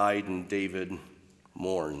just died and David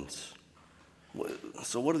mourns.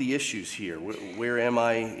 So what are the issues here? Where am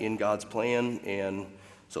I in God's plan? And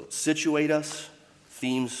so situate us,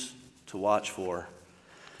 themes to watch for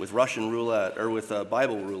with Russian roulette, or with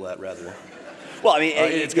Bible roulette, rather. Well, I mean,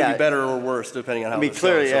 It's going to be better or worse depending on how this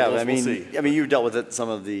clearly, goes. So yeah. we'll see. You've dealt with it, some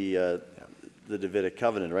of the Davidic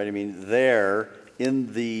covenant, right? I mean, there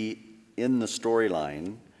in the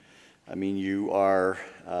storyline, I mean, you are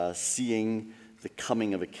seeing the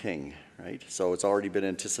coming of a king, right? So it's already been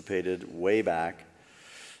anticipated way back,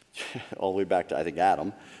 all the way back to, I think,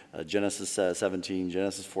 Adam. Genesis 17,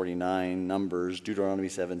 Genesis 49, Numbers, Deuteronomy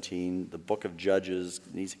 17, the book of Judges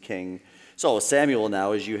needs a king. So Samuel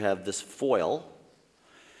now, as you have this foil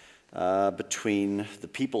between the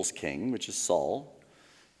people's king, which is Saul,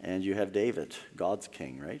 and you have David, God's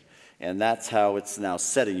king, right? And that's how it's now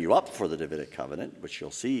setting you up for the Davidic covenant, which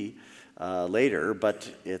you'll see later. But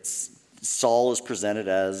Saul is presented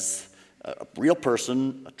as a real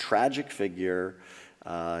person, a tragic figure,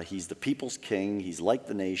 He's the people's king. He's like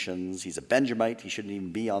the nations. He's a Benjamite. He shouldn't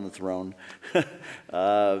even be on the throne.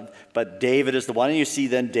 But David is the one. And you see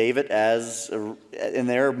then David in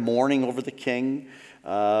there mourning over the king,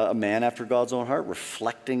 a man after God's own heart,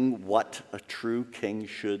 reflecting what a true king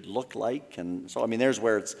should look like. And so, I mean, there's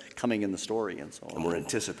where it's coming in the story and so on. And we're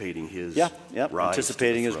anticipating his rise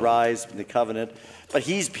anticipating his rise in the covenant. But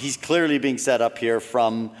he's clearly being set up here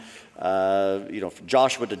from from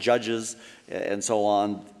Joshua to Judges and so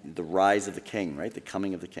on, the rise of the king, right? The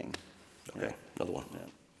coming of the king. Okay, another one. Yeah.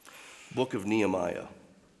 Book of Nehemiah.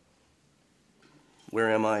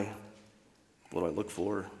 Where am I? What do I look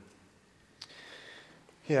for?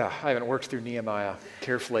 Yeah, I haven't worked through Nehemiah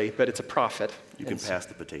carefully, but it's a prophet. You can pass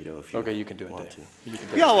the potato if you Okay, you can do it, want Dave. to. You can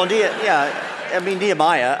do it. I mean,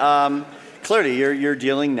 Nehemiah, clearly you're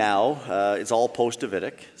dealing now, it's all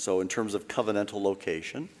post-Davidic, so in terms of covenantal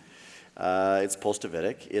location, it's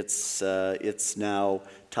post-Davidic. It's now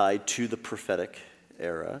tied to the prophetic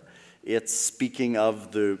era. It's speaking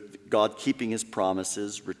of God keeping his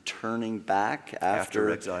promises, returning back after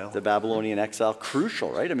exile. The Babylonian exile.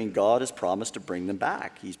 Crucial, right? I mean, God has promised to bring them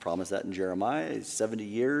back. He's promised that in Jeremiah, 70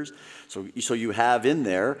 years. So you have in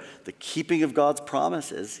there the keeping of God's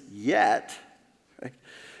promises, yet, right,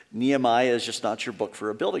 Nehemiah is just not your book for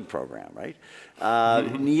a building program, right?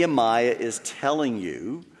 Nehemiah is telling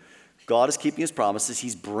you God is keeping his promises.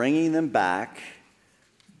 He's bringing them back,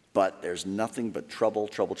 but there's nothing but trouble.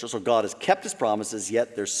 So God has kept his promises,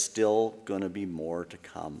 yet there's still going to be more to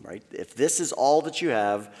come, right? If this is all that you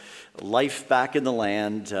have, life back in the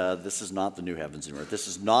land, this is not the new heavens and earth. This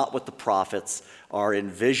is not what the prophets are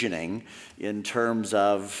envisioning in terms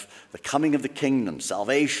of the coming of the kingdom,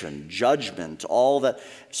 salvation, judgment, all that.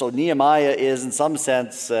 So Nehemiah is, in some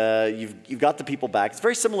sense, you've got the people back. It's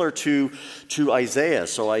very similar to Isaiah.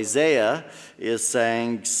 So Isaiah is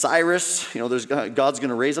saying, Cyrus, God's going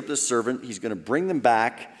to raise up this servant. He's going to bring them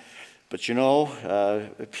back. But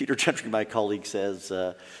Peter Gentry, my colleague, says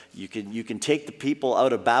you can take the people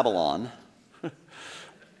out of Babylon,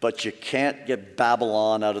 but you can't get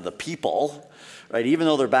Babylon out of the people, right? Even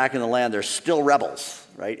though they're back in the land, they're still rebels,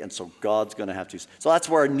 right? And so God's going to have to. So that's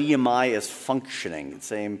where Nehemiah is functioning.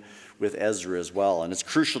 Same with Ezra as well. And it's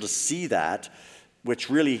crucial to see that, which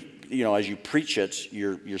really, as you preach it,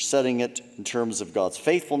 you're setting it in terms of God's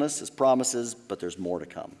faithfulness, his promises, but there's more to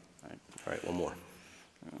come. Right? All right, one more.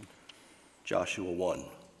 Joshua 1.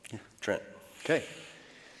 Trent.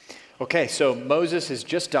 Okay, so Moses has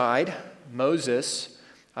just died. Moses,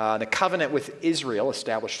 the covenant with Israel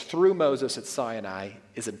established through Moses at Sinai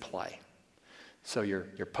is in play. So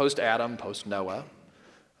you're post-Adam, post-Noah.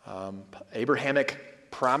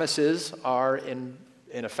 Abrahamic promises are in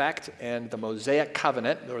effect, and the Mosaic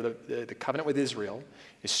covenant, or the covenant with Israel,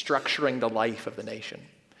 is structuring the life of the nation.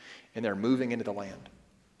 And they're moving into the land.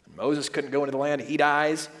 And Moses couldn't go into the land. He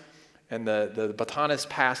dies. And the baton is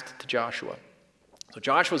passed to Joshua. So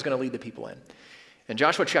Joshua is going to lead the people in. In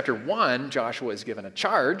Joshua chapter 1, Joshua is given a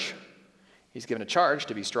charge. He's given a charge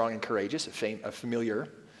to be strong and courageous, a familiar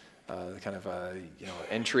kind of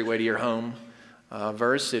entryway to your home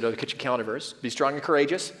verse, a kitchen calendar verse. Be strong and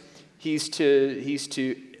courageous. He's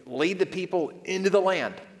to lead the people into the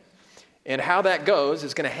land. And how that goes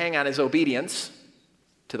is going to hang on his obedience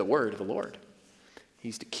to the word of the Lord.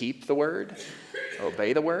 He's to keep the word,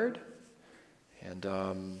 obey the word. And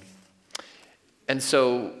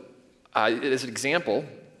so, as an example,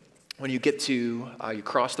 when you get to, you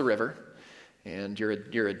cross the river, and you're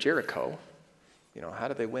at Jericho, how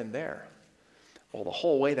do they win there? Well, the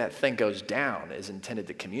whole way that thing goes down is intended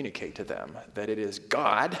to communicate to them that it is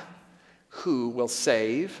God who will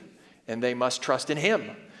save, and they must trust in him.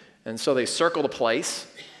 And so they circle the place.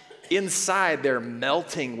 Inside, they're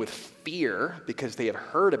melting with fear because they have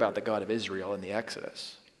heard about the God of Israel in the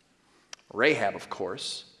Exodus. Rahab, of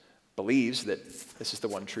course, believes that this is the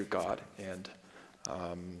one true God and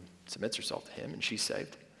submits herself to him, and she's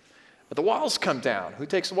saved. But the walls come down. Who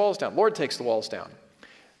takes the walls down? Lord takes the walls down.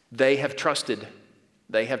 They have trusted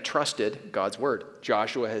God's word.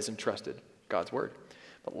 Joshua has entrusted God's word.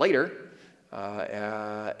 But later,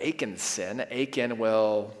 Achan's sin. Achan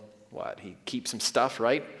will, he keeps some stuff,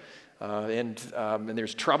 right? And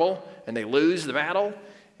there's trouble, and they lose the battle,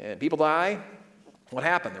 and people die. What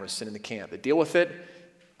happened? There was sin in the camp. They deal with it.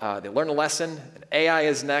 They learn a lesson. And Ai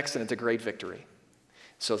is next, and it's a great victory.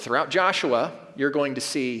 So throughout Joshua, you're going to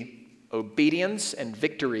see obedience and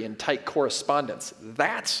victory in tight correspondence.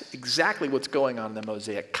 That's exactly what's going on in the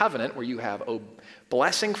Mosaic covenant, where you have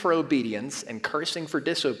blessing for obedience and cursing for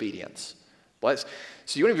disobedience. So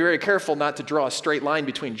you want to be very careful not to draw a straight line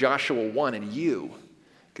between Joshua 1 and you,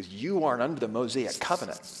 because you aren't under the Mosaic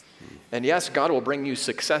covenant. And yes, God will bring you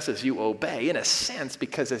success as you obey, in a sense,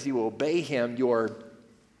 because as you obey him, you're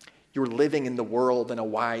living in the world in a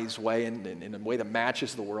wise way and in a way that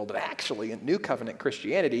matches the world. But actually, in New Covenant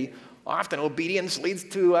Christianity, often obedience leads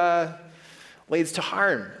to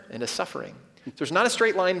harm and to suffering. There's not a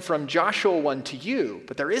straight line from Joshua 1 to you,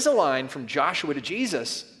 but there is a line from Joshua to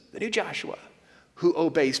Jesus, the new Joshua, who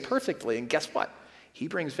obeys perfectly. And guess what? He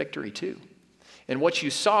brings victory too. And what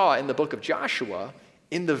you saw in the book of Joshua,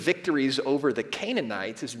 in the victories over the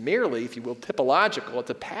Canaanites, is merely, if you will, typological.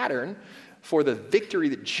 It's a pattern for the victory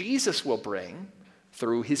that Jesus will bring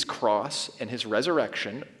through his cross and his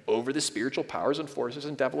resurrection over the spiritual powers and forces,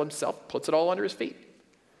 and devil himself puts it all under his feet.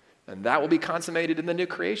 And that will be consummated in the new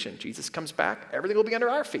creation. Jesus comes back, everything will be under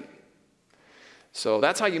our feet. So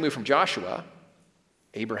that's how you move from Joshua,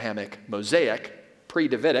 Abrahamic, Mosaic,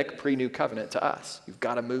 pre-Davidic, pre-New Covenant to us. You've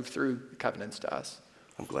got to move through covenants to us.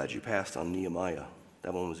 I'm glad you passed on Nehemiah.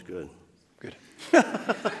 That one was good. Good. Do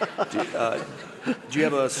you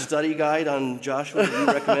have a study guide on Joshua that you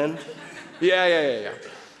recommend? Yeah.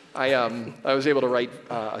 I was able to write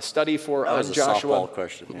a study That on was a Joshua. softball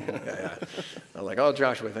question. Yeah. I was like, oh,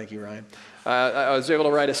 Joshua, thank you, Ryan. I was able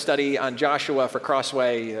to write a study on Joshua for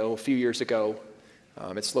Crossway a few years ago.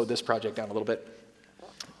 It slowed this project down a little bit,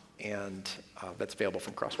 and that's available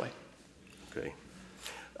from Crossway. Okay.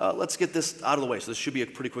 Let's get this out of the way. So this should be a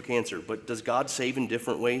pretty quick answer. But does God save in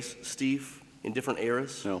different ways, Steve, in different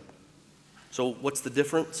eras? No. So what's the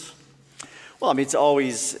difference? Well, I mean, it's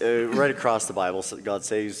always right across the Bible. So God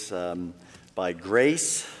saves by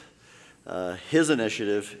grace, his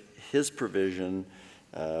initiative, his provision,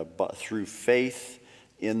 but through faith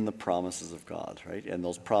in the promises of God, right? And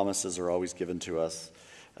those promises are always given to us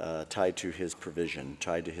tied to his provision,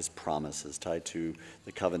 tied to his promises, tied to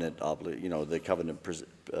the covenant, the covenant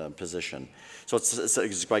position. So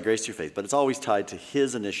it's by grace through faith, but it's always tied to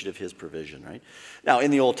his initiative, his provision, right? Now, in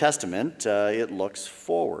the Old Testament, it looks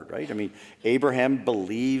forward, right? I mean, Abraham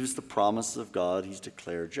believes the promises of God. He's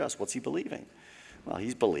declared just. What's he believing? Well,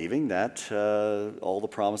 he's believing that all the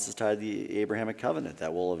promises tied to the Abrahamic covenant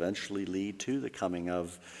that will eventually lead to the coming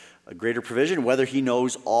of a greater provision. Whether he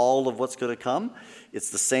knows all of what's going to come,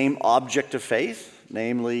 it's the same object of faith,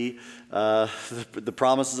 namely the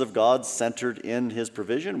promises of God centered in his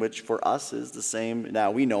provision, which for us is the same.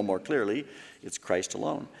 Now we know more clearly it's Christ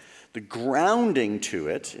alone. The grounding to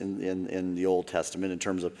it in the Old Testament in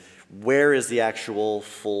terms of where is the actual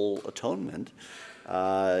full atonement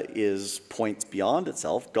is points beyond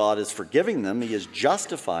itself. God is forgiving them. He is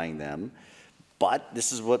justifying them. But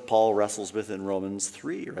this is what Paul wrestles with in Romans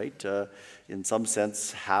 3, right? In some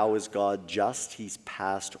sense, how is God just? He's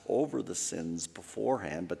passed over the sins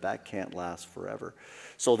beforehand, but that can't last forever.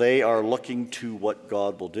 So they are looking to what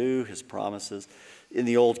God will do, his promises. In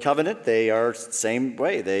the Old Covenant, they are the same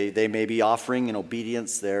way. They may be offering in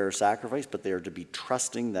obedience their sacrifice, but they are to be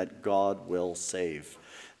trusting that God will save,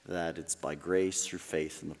 that it's by grace through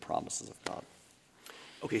faith in the promises of God.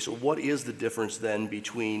 Okay, so what is the difference then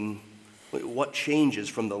between what changes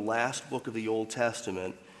from the last book of the Old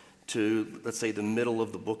Testament to, let's say, the middle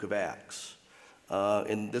of the book of Acts?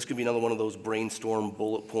 And this could be another one of those brainstorm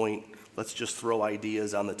bullet point, let's just throw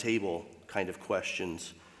ideas on the table kind of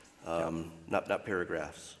questions, not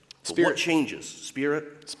paragraphs. But what changes?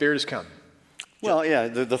 Spirit? Spirit has come. Well, yeah,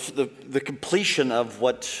 the completion of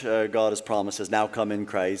what God has promised has now come in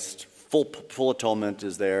Christ. Full atonement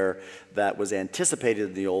is there that was anticipated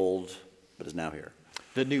in the old, but is now here.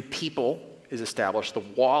 The new people is established. The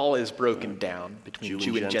wall is broken down between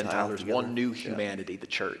Jew and Gentile. There's together. one new humanity, the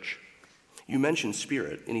church. You mentioned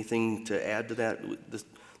Spirit. Anything to add to that?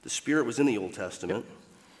 The Spirit was in the Old Testament,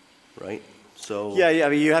 right? So Yeah, I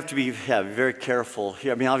mean, you have to be very careful.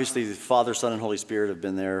 I mean, obviously, the Father, Son, and Holy Spirit have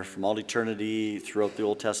been there from all eternity throughout the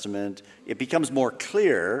Old Testament. It becomes more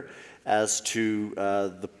clear as to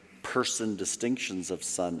the person distinctions of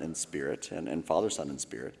Son and Spirit, and Father, Son, and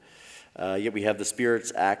Spirit. Yet we have the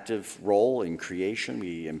Spirit's active role in creation,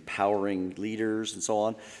 we empowering leaders and so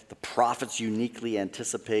on. The prophets uniquely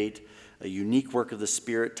anticipate a unique work of the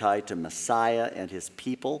Spirit tied to Messiah and his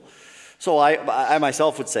people. So I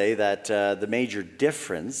myself would say that the major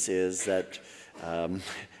difference is that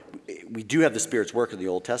we do have the Spirit's work in the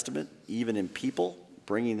Old Testament, even in people,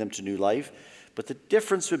 bringing them to new life. But the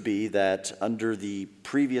difference would be that under the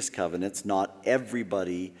previous covenants, not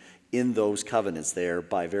everybody in those covenants. They are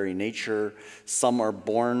by very nature. Some are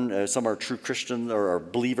born, some are true Christians or are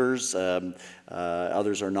believers,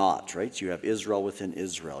 others are not, right? So you have Israel within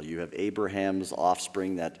Israel. You have Abraham's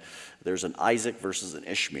offspring, that there's an Isaac versus an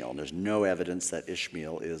Ishmael, and there's no evidence that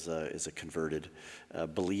Ishmael is a converted,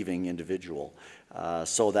 believing individual.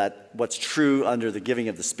 So that what's true under the giving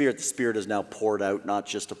of the Spirit is now poured out not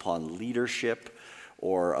just upon leadership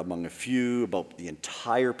or among a few, but the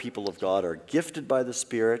entire people of God are gifted by the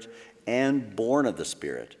Spirit and born of the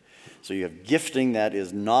Spirit. So you have gifting that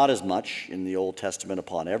is not as much in the Old Testament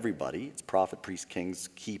upon everybody. It's prophet, priest, kings,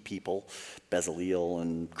 key people, Bezaleel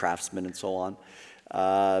and craftsmen and so on.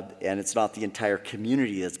 And it's not the entire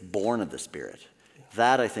community that's born of the Spirit.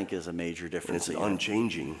 That, I think, is a major difference. And it's an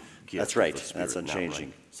unchanging gift. That's right. Of the Spirit That's unchanging.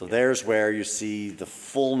 right? So there's where you see the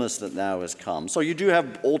fullness that now has come. So you do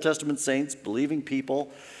have Old Testament saints, believing people.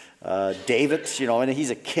 David, and he's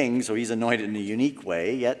a king, so he's anointed in a unique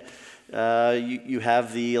way. Yet you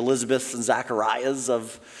have the Elizabeths and Zacharias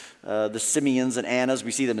of the Simeons and Annas.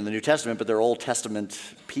 We see them in the New Testament, but they're Old Testament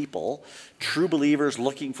people. True believers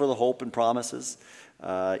looking for the hope and promises.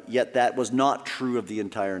 Yet that was not true of the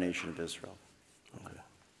entire nation of Israel. Okay,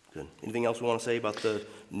 good. Anything else we want to say about the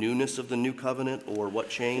newness of the new covenant, or what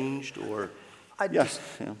changed, or? I'd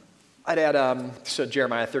add, so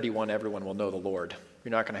Jeremiah 31, everyone will know the Lord.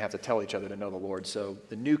 You're not going to have to tell each other to know the Lord. So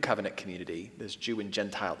the new covenant community, this Jew and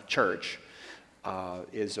Gentile church,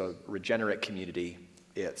 is a regenerate community.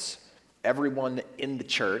 It's everyone in the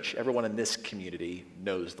church, everyone in this community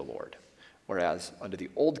knows the Lord. Whereas under the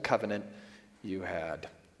old covenant, you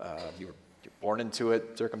were born into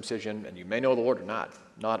it, circumcision, and you may know the Lord or not.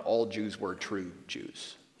 Not all Jews were true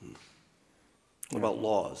Jews. What about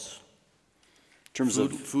laws? In terms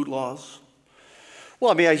of food laws?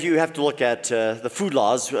 Well, you have to look at the food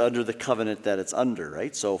laws under the covenant that it's under,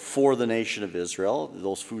 right? So for the nation of Israel,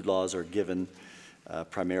 those food laws are given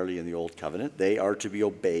primarily in the Old Covenant. They are to be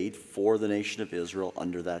obeyed for the nation of Israel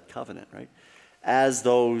under that covenant, right? As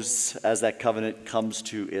that covenant comes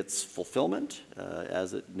to its fulfillment,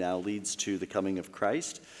 as it now leads to the coming of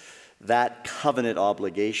Christ, that covenant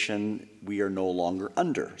obligation we are no longer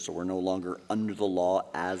under. So we're no longer under the law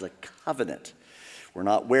as a covenant. We're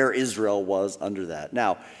not where Israel was under that.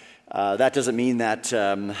 Now, that doesn't mean that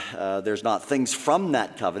there's not things from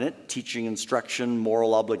that covenant, teaching, instruction,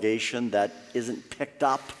 moral obligation, that isn't picked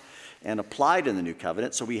up and applied in the new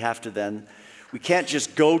covenant. So we can't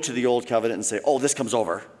just go to the old covenant and say, oh, this comes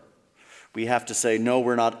over. We have to say, no,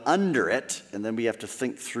 we're not under it, and then we have to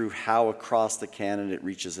think through how across the canon it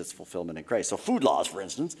reaches its fulfillment in Christ. So food laws, for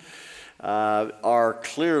instance, are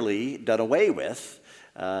clearly done away with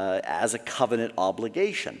as a covenant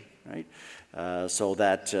obligation, right? So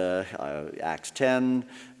that Acts 10,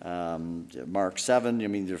 Mark 7,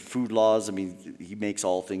 there are food laws. He makes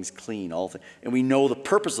all things clean. And we know the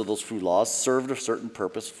purpose of those food laws served a certain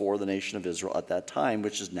purpose for the nation of Israel at that time,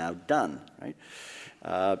 which is now done, right?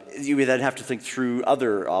 You then have to think through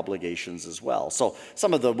other obligations as well. So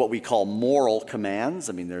some of what we call moral commands,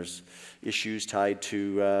 there's issues tied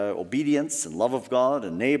to obedience and love of God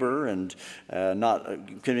and neighbor and not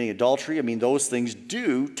committing adultery. Those things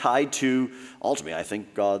tied to, ultimately, I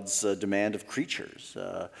think, God's demand of creatures.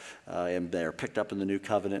 And they're picked up in the new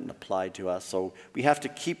covenant and applied to us. So we have to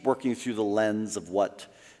keep working through the lens of what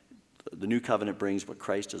the new covenant brings, what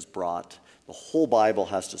Christ has brought. The whole Bible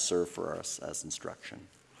has to serve for us as instruction.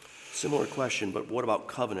 Similar question, but what about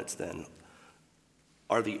covenants then?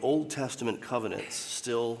 Are the Old Testament covenants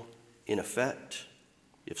still in effect?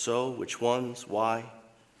 If so, which ones? Why?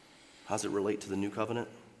 How does it relate to the new covenant?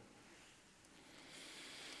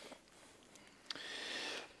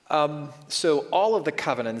 So all of the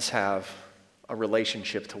covenants have a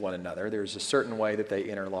relationship to one another. There's a certain way that they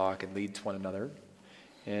interlock and lead to one another.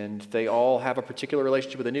 And they all have a particular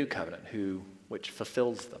relationship with the new covenant, which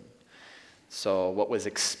fulfills them. So what was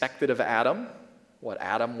expected of Adam, what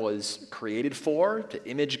Adam was created for, to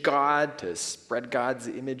image God, to spread God's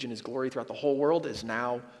image and his glory throughout the whole world, is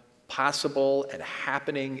now possible and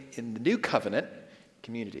happening in the new covenant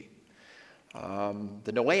community.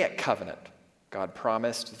 The Noahic covenant, God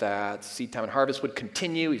promised that seed time and harvest would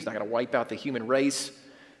continue. He's not going to wipe out the human race.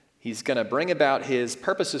 He's going to bring about his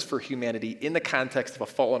purposes for humanity in the context of a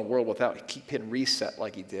fallen world without keep hitting reset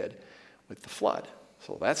like he did with the flood.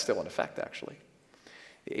 So that's still in effect, actually.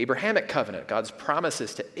 The Abrahamic covenant, God's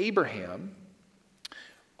promises to Abraham,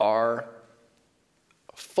 are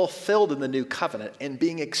fulfilled in the new covenant and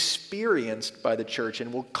being experienced by the church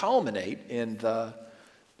and will culminate in the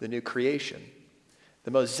new creation.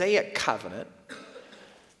 The Mosaic covenant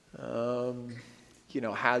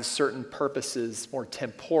has certain purposes, more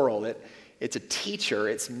temporal. It's a teacher.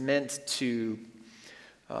 It's meant to,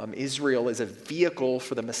 Israel is a vehicle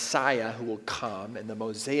for the Messiah who will come, and the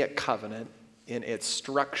Mosaic covenant in its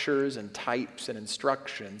structures and types and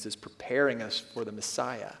instructions is preparing us for the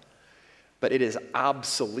Messiah. But it is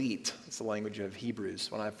obsolete. It's the language of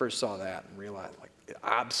Hebrews. When I first saw that and realized,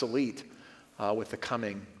 obsolete with the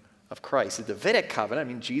coming of Christ. The Davidic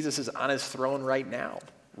covenant, Jesus is on his throne right now,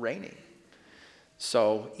 reigning.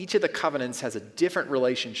 So each of the covenants has a different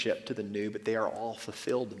relationship to the new, but they are all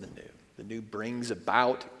fulfilled in the new. The new brings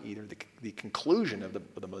about either the conclusion of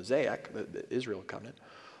the Mosaic, the Israel covenant,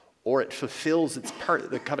 or it fulfills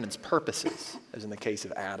the covenant's purposes, as in the case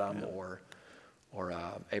of Adam or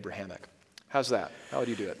Abrahamic. How's that? How would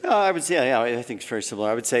you do it? No, I would say, I think it's very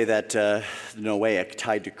similar. I would say that the Noahic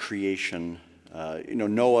tied to creation.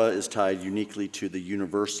 Noah is tied uniquely to the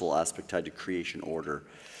universal aspect tied to creation order.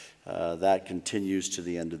 That continues to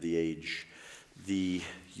the end of the age. The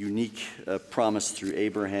unique promise through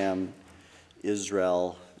Abraham,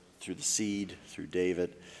 Israel, through the seed, through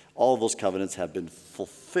David, all of those covenants have been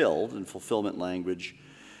fulfilled, and fulfillment language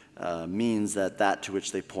means that to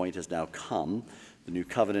which they point has now come. The new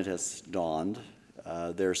covenant has dawned.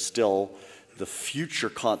 There's still the future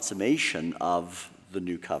consummation of the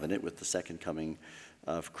new covenant with the second coming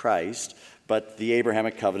of Christ. But the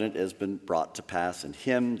Abrahamic covenant has been brought to pass in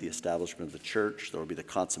him, the establishment of the church. There will be the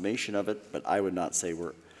consummation of it, but I would not say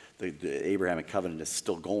the Abrahamic covenant is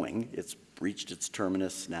still going. It's reached its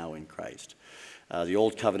terminus now in Christ. The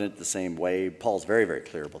Old Covenant, the same way. Paul's very, very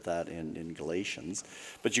clear about that in Galatians.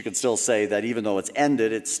 But you can still say that even though it's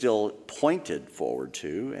ended, it's still pointed forward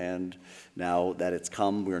to. And now that it's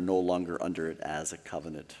come, we're no longer under it as a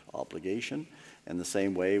covenant obligation. And the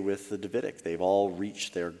same way with the Davidic. They've all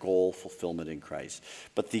reached their goal fulfillment in Christ.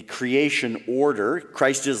 But the creation order,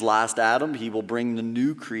 Christ is last Adam. He will bring the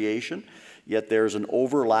new creation. Yet there's an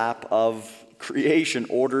overlap of creation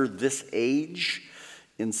order this age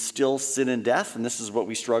in still sin and death, and this is what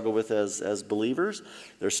we struggle with as believers.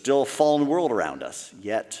 There's still a fallen world around us,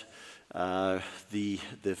 yet the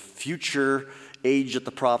future age that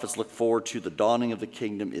the prophets look forward to, the dawning of the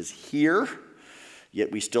kingdom, is here,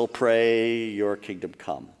 yet we still pray, your kingdom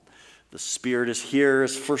come. The Spirit is here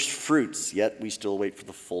as first fruits, yet we still wait for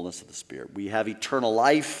the fullness of the Spirit. We have eternal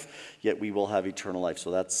life, yet we will have eternal life.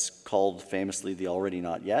 So that's called famously the already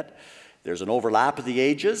not yet. There's an overlap of the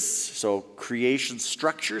ages, so creation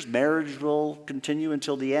structures, marriage will continue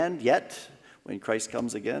until the end, yet when Christ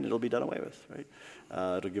comes again, it'll be done away with,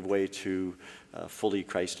 right? It'll give way to fully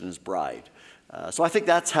Christ and his bride. So I think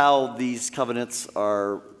that's how these covenants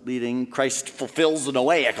are leading. Christ fulfills the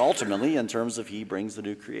Noahic ultimately in terms of he brings the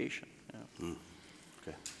new creation. Yeah.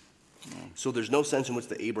 Okay. So there's no sense in which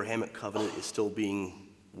the Abrahamic covenant is still being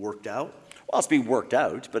worked out? Well, it's being worked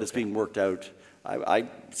out, but it's being worked out, I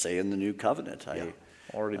say, in the new covenant.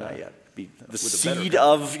 Already not yet. The seed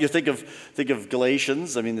of, you think of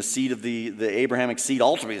Galatians, the seed of the Abrahamic seed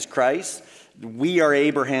ultimately is Christ. We are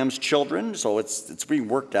Abraham's children, so it's being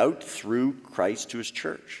worked out through Christ to his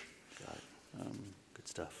church. Got it. Good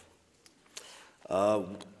stuff.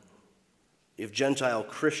 If Gentile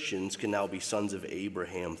Christians can now be sons of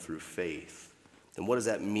Abraham through faith, then what does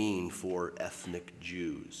that mean for ethnic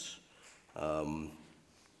Jews?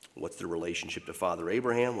 What's their relationship to Father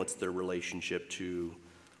Abraham? What's their relationship to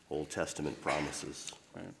Old Testament promises?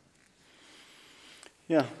 Right.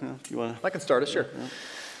 Yeah, you want to? I can start us, sure.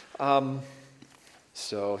 Yeah.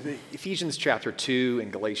 So Ephesians chapter 2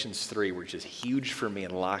 and Galatians 3 were just huge for me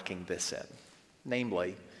in locking this in.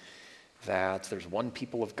 Namely, that there's one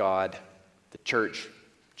people of God, the church,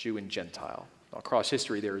 Jew and Gentile. Across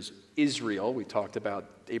history, there's Israel. We talked about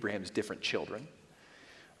Abraham's different children.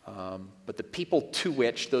 But the people to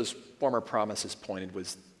which those former promises pointed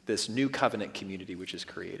was this new covenant community which is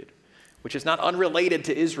created, which is not unrelated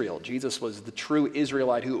to Israel. Jesus was the true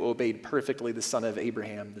Israelite who obeyed perfectly, the son of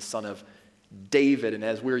Abraham, the son of David, and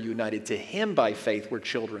as we're united to him by faith, we're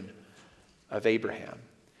children of Abraham.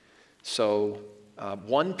 So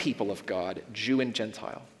one people of God, Jew and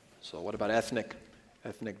Gentile. So what about ethnic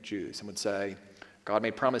Jews? Some would say God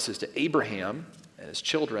made promises to Abraham and his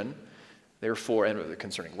children, therefore, and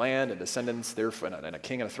concerning land and descendants, therefore, and a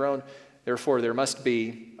king and a throne. Therefore, there must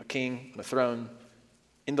be a king and a throne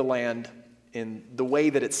in the land in the way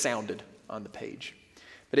that it sounded on the page.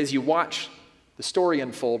 But as you watch the story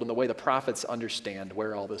unfold and the way the prophets understand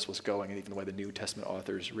where all this was going, and even the way the New Testament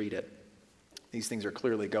authors read it, these things are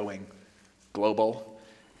clearly going global,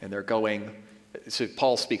 and they're going. So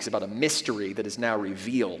Paul speaks about a mystery that is now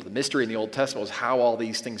revealed. The mystery in the Old Testament was how all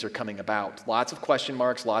these things are coming about. Lots of question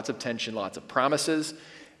marks, lots of tension, lots of promises.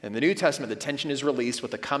 In the New Testament, the tension is released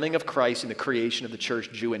with the coming of Christ and the creation of the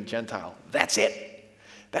church, Jew and Gentile. That's it.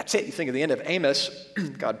 That's it. You think of the end of Amos,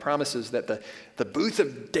 God promises that the booth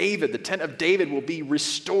of David, the tent of David will be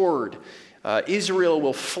restored. Israel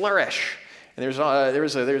will flourish. And there's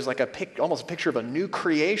like almost a picture of a new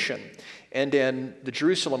creation. And in the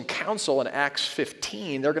Jerusalem Council in Acts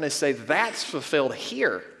 15, they're going to say that's fulfilled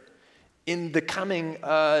here in the coming,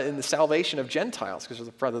 in the salvation of Gentiles, because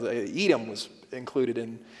Edom was included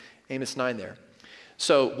in Amos 9 there.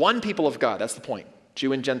 So one people of God, that's the point,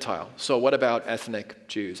 Jew and Gentile. So what about ethnic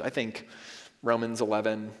Jews? I think Romans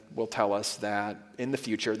 11 will tell us that in the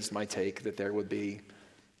future, this is my take, that there would be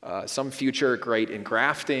some future great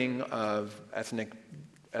engrafting of ethnic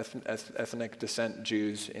descent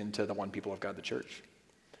Jews into the one people of God, the church.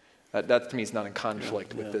 That to me is not in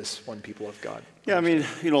conflict with this one people of God. Yeah, I mean,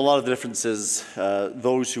 a lot of the difference is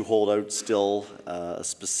those who hold out still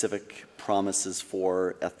specific promises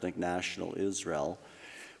for ethnic national Israel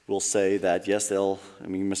will say that, yes,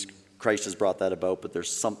 Christ has brought that about, but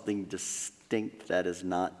there's something distinct that is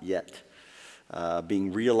not yet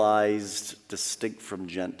being realized, distinct from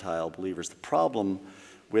Gentile believers. The problem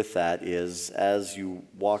with that is, as you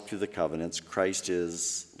walk through the covenants, Christ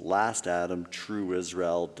is last Adam, true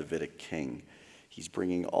Israel, Davidic king. He's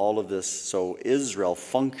bringing all of this. So Israel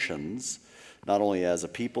functions not only as a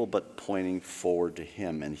people, but pointing forward to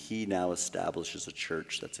him. And he now establishes a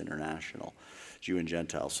church that's international, Jew and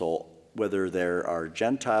Gentile. So whether there are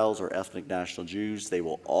Gentiles or ethnic national Jews, they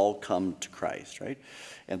will all come to Christ, right?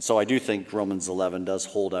 And so I do think Romans 11 does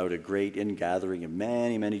hold out a great ingathering of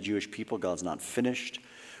many, many Jewish people. God's not finished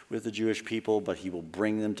with the Jewish people, but he will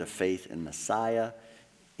bring them to faith in Messiah,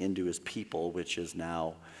 into his people, which is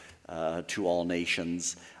now to all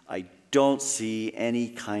nations. I don't see any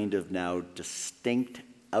kind of now distinct,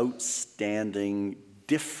 outstanding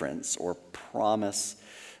difference or promise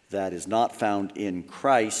that is not found in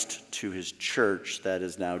Christ to his church that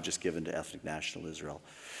is now just given to ethnic national Israel.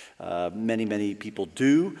 Many, many people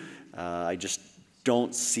do. I just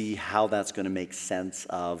don't see how that's going to make sense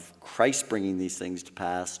of Christ bringing these things to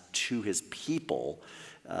pass to his people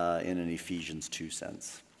in an Ephesians 2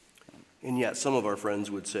 sense. And yet some of our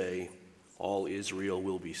friends would say all Israel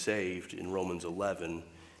will be saved in Romans 11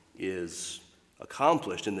 is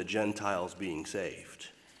accomplished in the Gentiles being saved.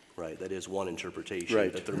 Right, that is one interpretation.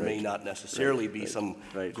 Right, that there may not necessarily be some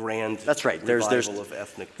grand That's right. revival of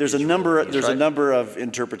ethnic. There's Israel. a number of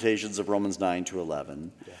interpretations of Romans 9 to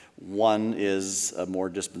 11. Yeah. One is a more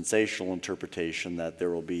dispensational interpretation that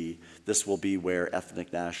this will be where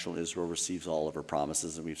ethnic national Israel receives all of her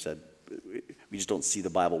promises, and we've said we just don't see the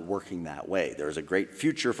Bible working that way. There's a great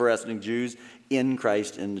future for ethnic Jews in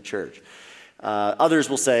Christ in the church. Others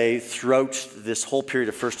will say throughout this whole period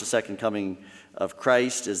of first to second coming of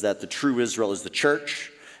Christ is that the true Israel is the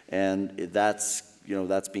church, and that's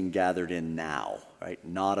being gathered in now, right?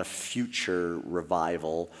 Not a future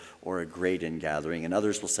revival or a great ingathering. And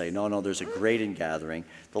others will say, no, there's a great ingathering.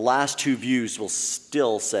 The last two views will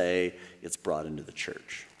still say it's brought into the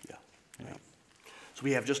church. Yeah. So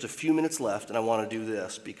we have just a few minutes left, and I want to do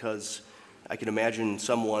this because I can imagine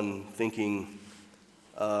someone thinking,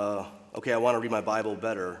 okay, I want to read my Bible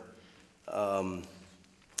better,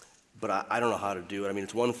 but I don't know how to do it. I mean,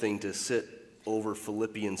 it's one thing to sit over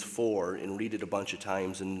Philippians 4 and read it a bunch of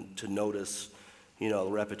times and to notice, the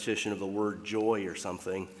repetition of the word joy or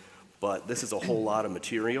something, but this is a whole lot of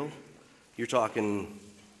material. You're talking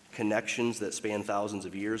connections that span thousands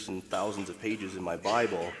of years and thousands of pages in my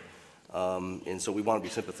Bible, and so we want to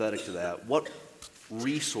be sympathetic to that. What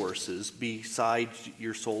resources besides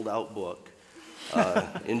your sold-out book,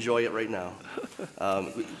 enjoy it right now,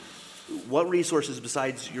 what resources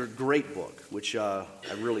besides your great book, which I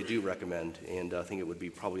really do recommend, and I think it would be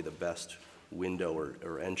probably the best window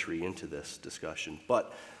or entry into this discussion,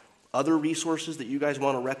 but other resources that you guys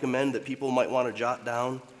want to recommend that people might want to jot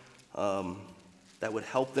down that would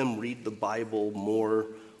help them read the Bible more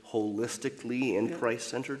holistically and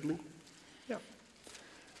Christ-centeredly?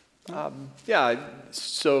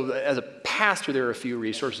 So as a pastor, there are a few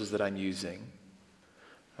resources that I'm using.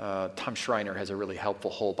 Tom Schreiner has a really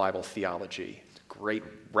helpful whole Bible theology. It's a great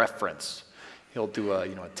reference. He'll do a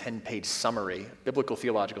 10-page summary, biblical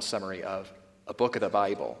theological summary of a book of the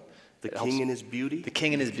Bible. The King and His Beauty? The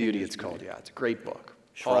King and His Beauty, it's called. Yeah, it's a great book.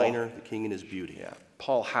 Schreiner, The King and His Beauty. Yeah.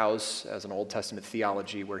 Paul House has an Old Testament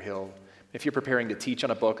theology where if you're preparing to teach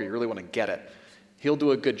on a book or you really want to get it, he'll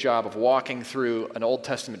do a good job of walking through an Old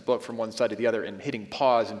Testament book from one side to the other and hitting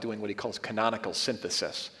pause and doing what he calls canonical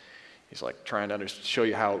synthesis. He's like trying to show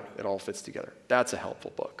you how it all fits together. That's a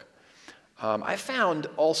helpful book. I found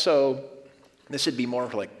also This would be more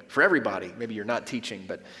for everybody. Maybe you're not teaching,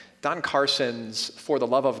 but Don Carson's For the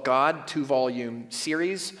Love of God 2-volume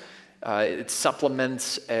series. It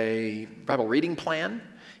supplements a Bible reading plan.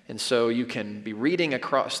 And so you can be reading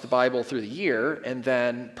across the Bible through the year, and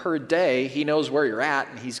then per day, he knows where you're at,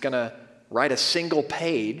 and he's going to write a single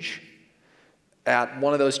page at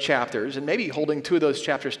one of those chapters, and maybe holding 2 of those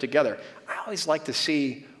chapters together. I always like to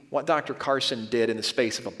see what Dr. Carson did in the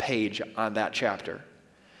space of a page on that chapter.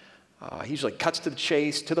 He usually cuts to the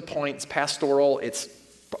chase, to the point, it's pastoral, it's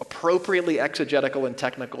appropriately exegetical and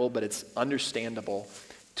technical, but it's understandable.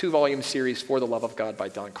 2-volume series, For the Love of God by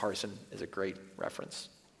Don Carson is a great reference.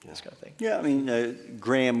 This kind of thing. Yeah, I mean,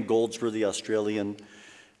 Graham Goldsworthy, Australian,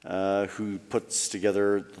 who puts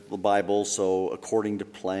together the Bible, so according to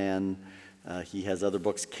plan. He has other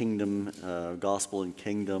books, Kingdom, Gospel and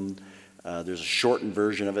Kingdom. There's a shortened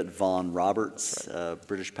version of it, Vaughan Roberts,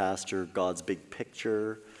 British pastor, God's Big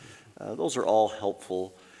Picture. Those are all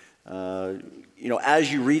helpful.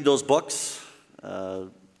 As you read those books,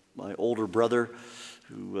 my older brother,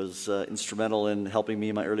 who was instrumental in helping me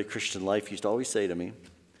in my early Christian life, used to always say to me,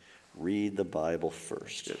 read the Bible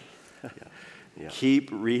first. Yeah. Keep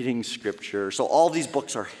reading Scripture. So all these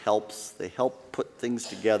books are helps. They help put things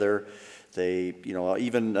together. They,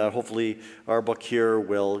 even hopefully our book here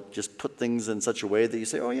will just put things in such a way that you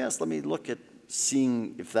say, oh yes, let me look at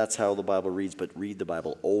seeing if that's how the Bible reads, but read the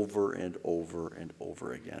Bible over and over and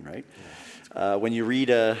over again, right? Yeah. When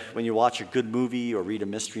you watch a good movie or read a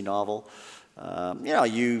mystery novel,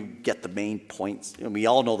 you get the main points. We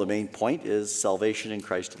all know the main point is salvation in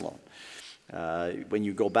Christ alone. When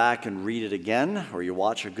you go back and read it again, or you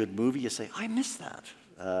watch a good movie, you say, I missed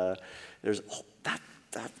that.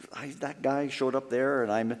 That guy showed up there,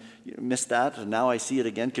 and I missed that, and now I see it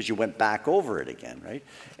again because you went back over it again, right?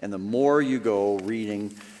 And the more you go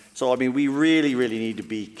reading, so we really, really need to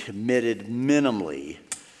be committed minimally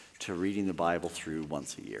to reading the Bible through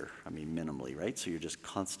once a year. Minimally, right? So you're just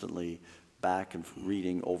constantly back and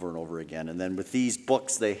reading over and over again. And then with these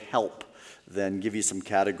books, they help then give you some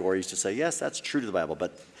categories to say, yes, that's true to the Bible.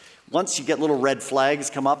 But once you get little red flags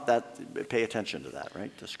come up, pay attention to that,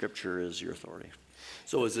 right? The Scripture is your authority.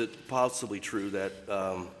 So is it possibly true that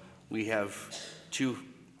we have too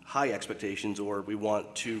high expectations, or we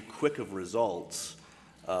want too quick of results?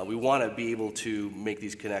 We want to be able to make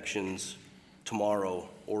these connections tomorrow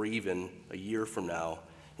or even a year from now,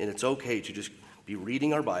 and it's okay to just be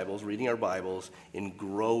reading our Bibles, and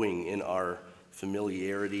growing in our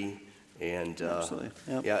familiarity. And Absolutely.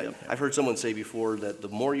 Yep. I've heard someone say before that the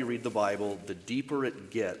more you read the Bible, the deeper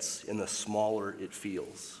it gets and the smaller it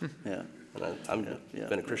feels. Yeah. And I've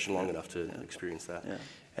been a Christian long enough to experience that. Yeah.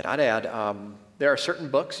 And I'd add, there are certain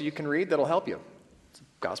books you can read that'll help you.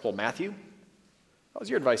 Gospel of Matthew. That was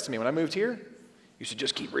your advice to me when I moved here. You should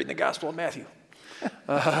just keep reading the Gospel of Matthew.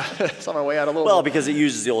 It's on my way out a little Well, because it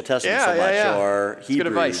uses the Old Testament so much, or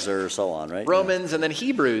Hebrews or so on, right? Romans and then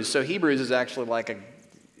Hebrews. So Hebrews is actually like a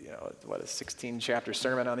 16-chapter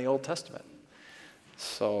sermon on the Old Testament.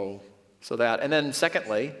 So that, and then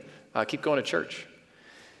secondly, keep going to church.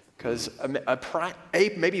 Because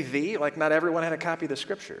not everyone had a copy of the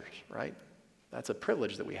Scriptures, right? That's a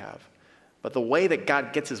privilege that we have. But the way that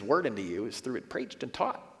God gets His Word into you is through it preached and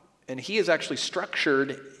taught. And He has actually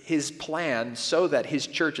structured His plan so that His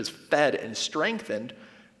church is fed and strengthened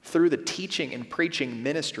through the teaching and preaching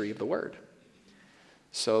ministry of the Word.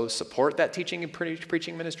 So support that teaching and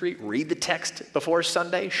preaching ministry. Read the text before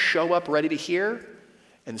Sunday. Show up ready to hear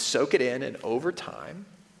and soak it in. And over time,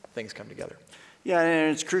 things come together. Yeah,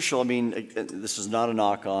 and it's crucial. This is not a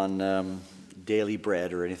knock on daily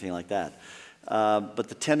bread or anything like that. But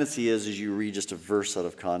the tendency is you read just a verse out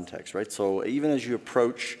of context, right? So even as you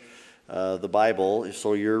approach the Bible,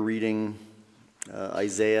 so you're reading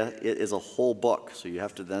Isaiah, it is a whole book. So you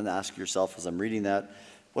have to then ask yourself, as I'm reading that,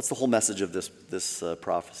 what's the whole message of this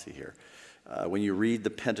prophecy here? When you read the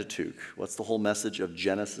Pentateuch, what's the whole message of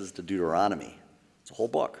Genesis to Deuteronomy? It's a whole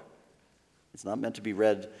book. It's not meant to be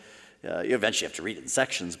read. You eventually have to read it in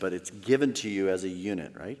sections, but it's given to you as a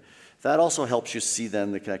unit, right? That also helps you see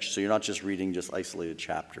then the connection. So you're not just reading just isolated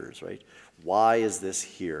chapters, right? Why is this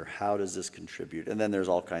here? How does this contribute? And then there's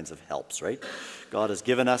all kinds of helps, right? God has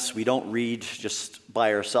given us, we don't read just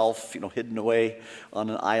by ourselves, hidden away on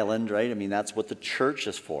an island, right? That's what the church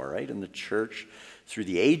is for, right? And the church through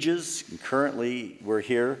the ages, and currently we're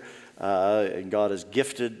here, and God has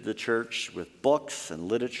gifted the church with books and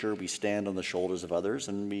literature. We stand on the shoulders of others,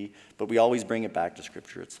 but we always bring it back to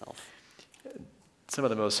Scripture itself. Some of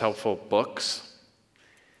the most helpful books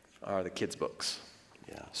are the kids' books.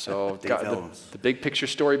 Yeah. So Dave Helms. The Big Picture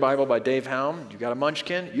Story Bible by Dave Helm. You got a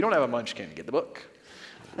munchkin? You don't have a munchkin. Get the book.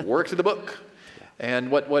 Work through the book.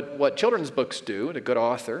 And what children's books do, and a good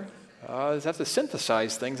author, is have to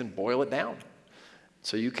synthesize things and boil it down.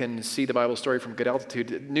 So you can see the Bible story from good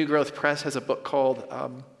altitude. New Growth Press has a book called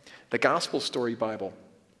The Gospel Story Bible.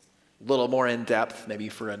 A little more in depth, maybe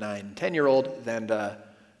for a 9, 10-year-old, than the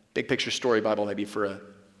Big Picture Story Bible, maybe for a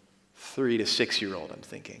 3 to 6-year-old, I'm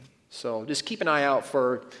thinking. So just keep an eye out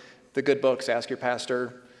for the good books. Ask your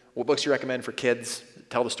pastor what books you recommend for kids.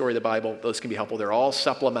 Tell the story of the Bible. Those can be helpful. They're all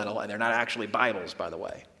supplemental, and they're not actually Bibles, by the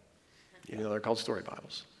way. Even though they're called story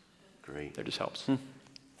Bibles. Great. That just helps.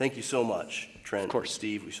 Thank you so much, Trent. Of course.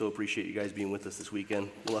 Steve, we so appreciate you guys being with us this weekend.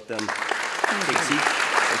 We'll let them take a seat.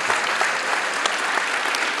 Thank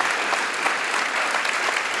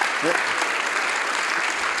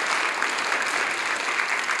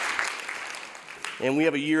you. And we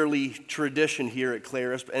have a yearly tradition here at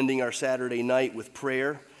Clarisp, ending our Saturday night with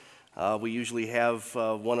prayer. We usually have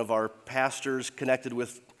one of our pastors connected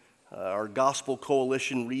with our Gospel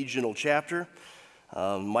Coalition regional chapter.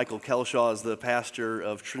 Michael Kelshaw is the pastor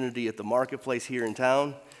of Trinity at the Marketplace here in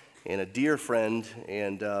town, and a dear friend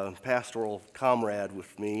and pastoral comrade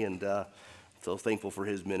with me, and so thankful for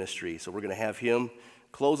his ministry. So we're going to have him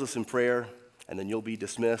close us in prayer, and then you'll be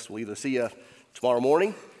dismissed. We'll either see you tomorrow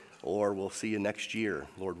morning, or we'll see you next year,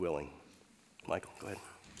 Lord willing. Michael, go ahead.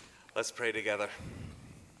 Let's pray together.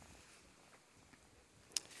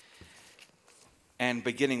 And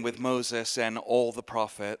beginning with Moses and all the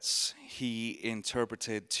prophets, he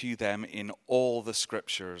interpreted to them in all the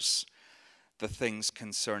scriptures the things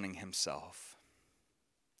concerning himself.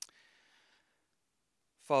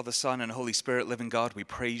 Father, Son, and Holy Spirit, living God, we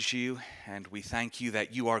praise you and we thank you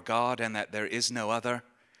that you are God and that there is no other.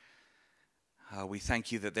 We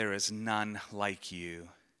thank you that there is none like you.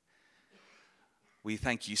 We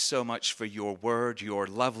thank you so much for your word, your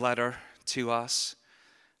love letter to us.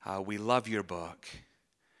 We love your book.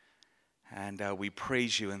 And we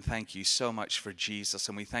praise you and thank you so much for Jesus.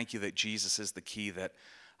 And we thank you that Jesus is the key that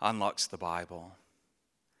unlocks the Bible.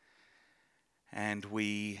 And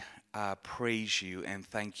we praise you and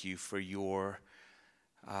thank you for your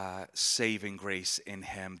saving grace in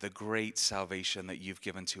him, the great salvation that you've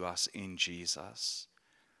given to us in Jesus.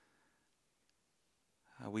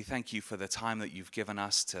 We thank you for the time that you've given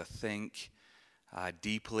us to think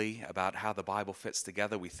deeply about how the Bible fits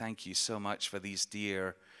together. We thank you so much for these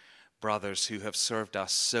dear brothers who have served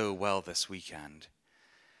us so well this weekend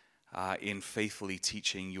in faithfully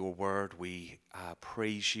teaching your word. We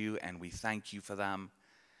praise you and we thank you for them.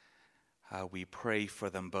 We pray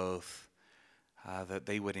for them both, that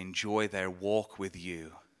they would enjoy their walk with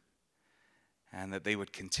you and that they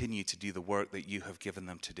would continue to do the work that you have given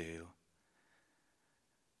them to do.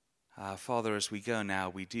 Father, as we go now,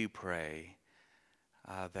 we do pray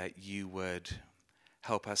that you would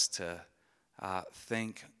help us to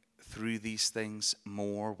think through these things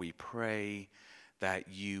more. We pray that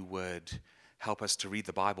you would help us to read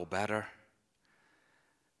the Bible better.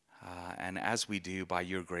 And as we do, by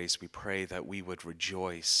your grace, we pray that we would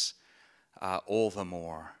rejoice all the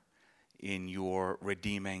more in your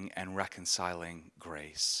redeeming and reconciling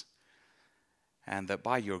grace. And that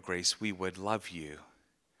by your grace, we would love you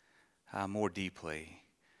more deeply.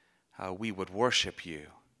 We would worship you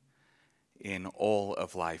in all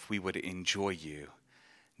of life. We would enjoy you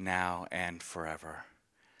now and forever.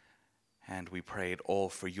 And we pray it all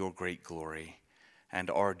for your great glory and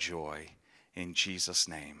our joy in Jesus'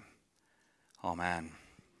 name. Amen.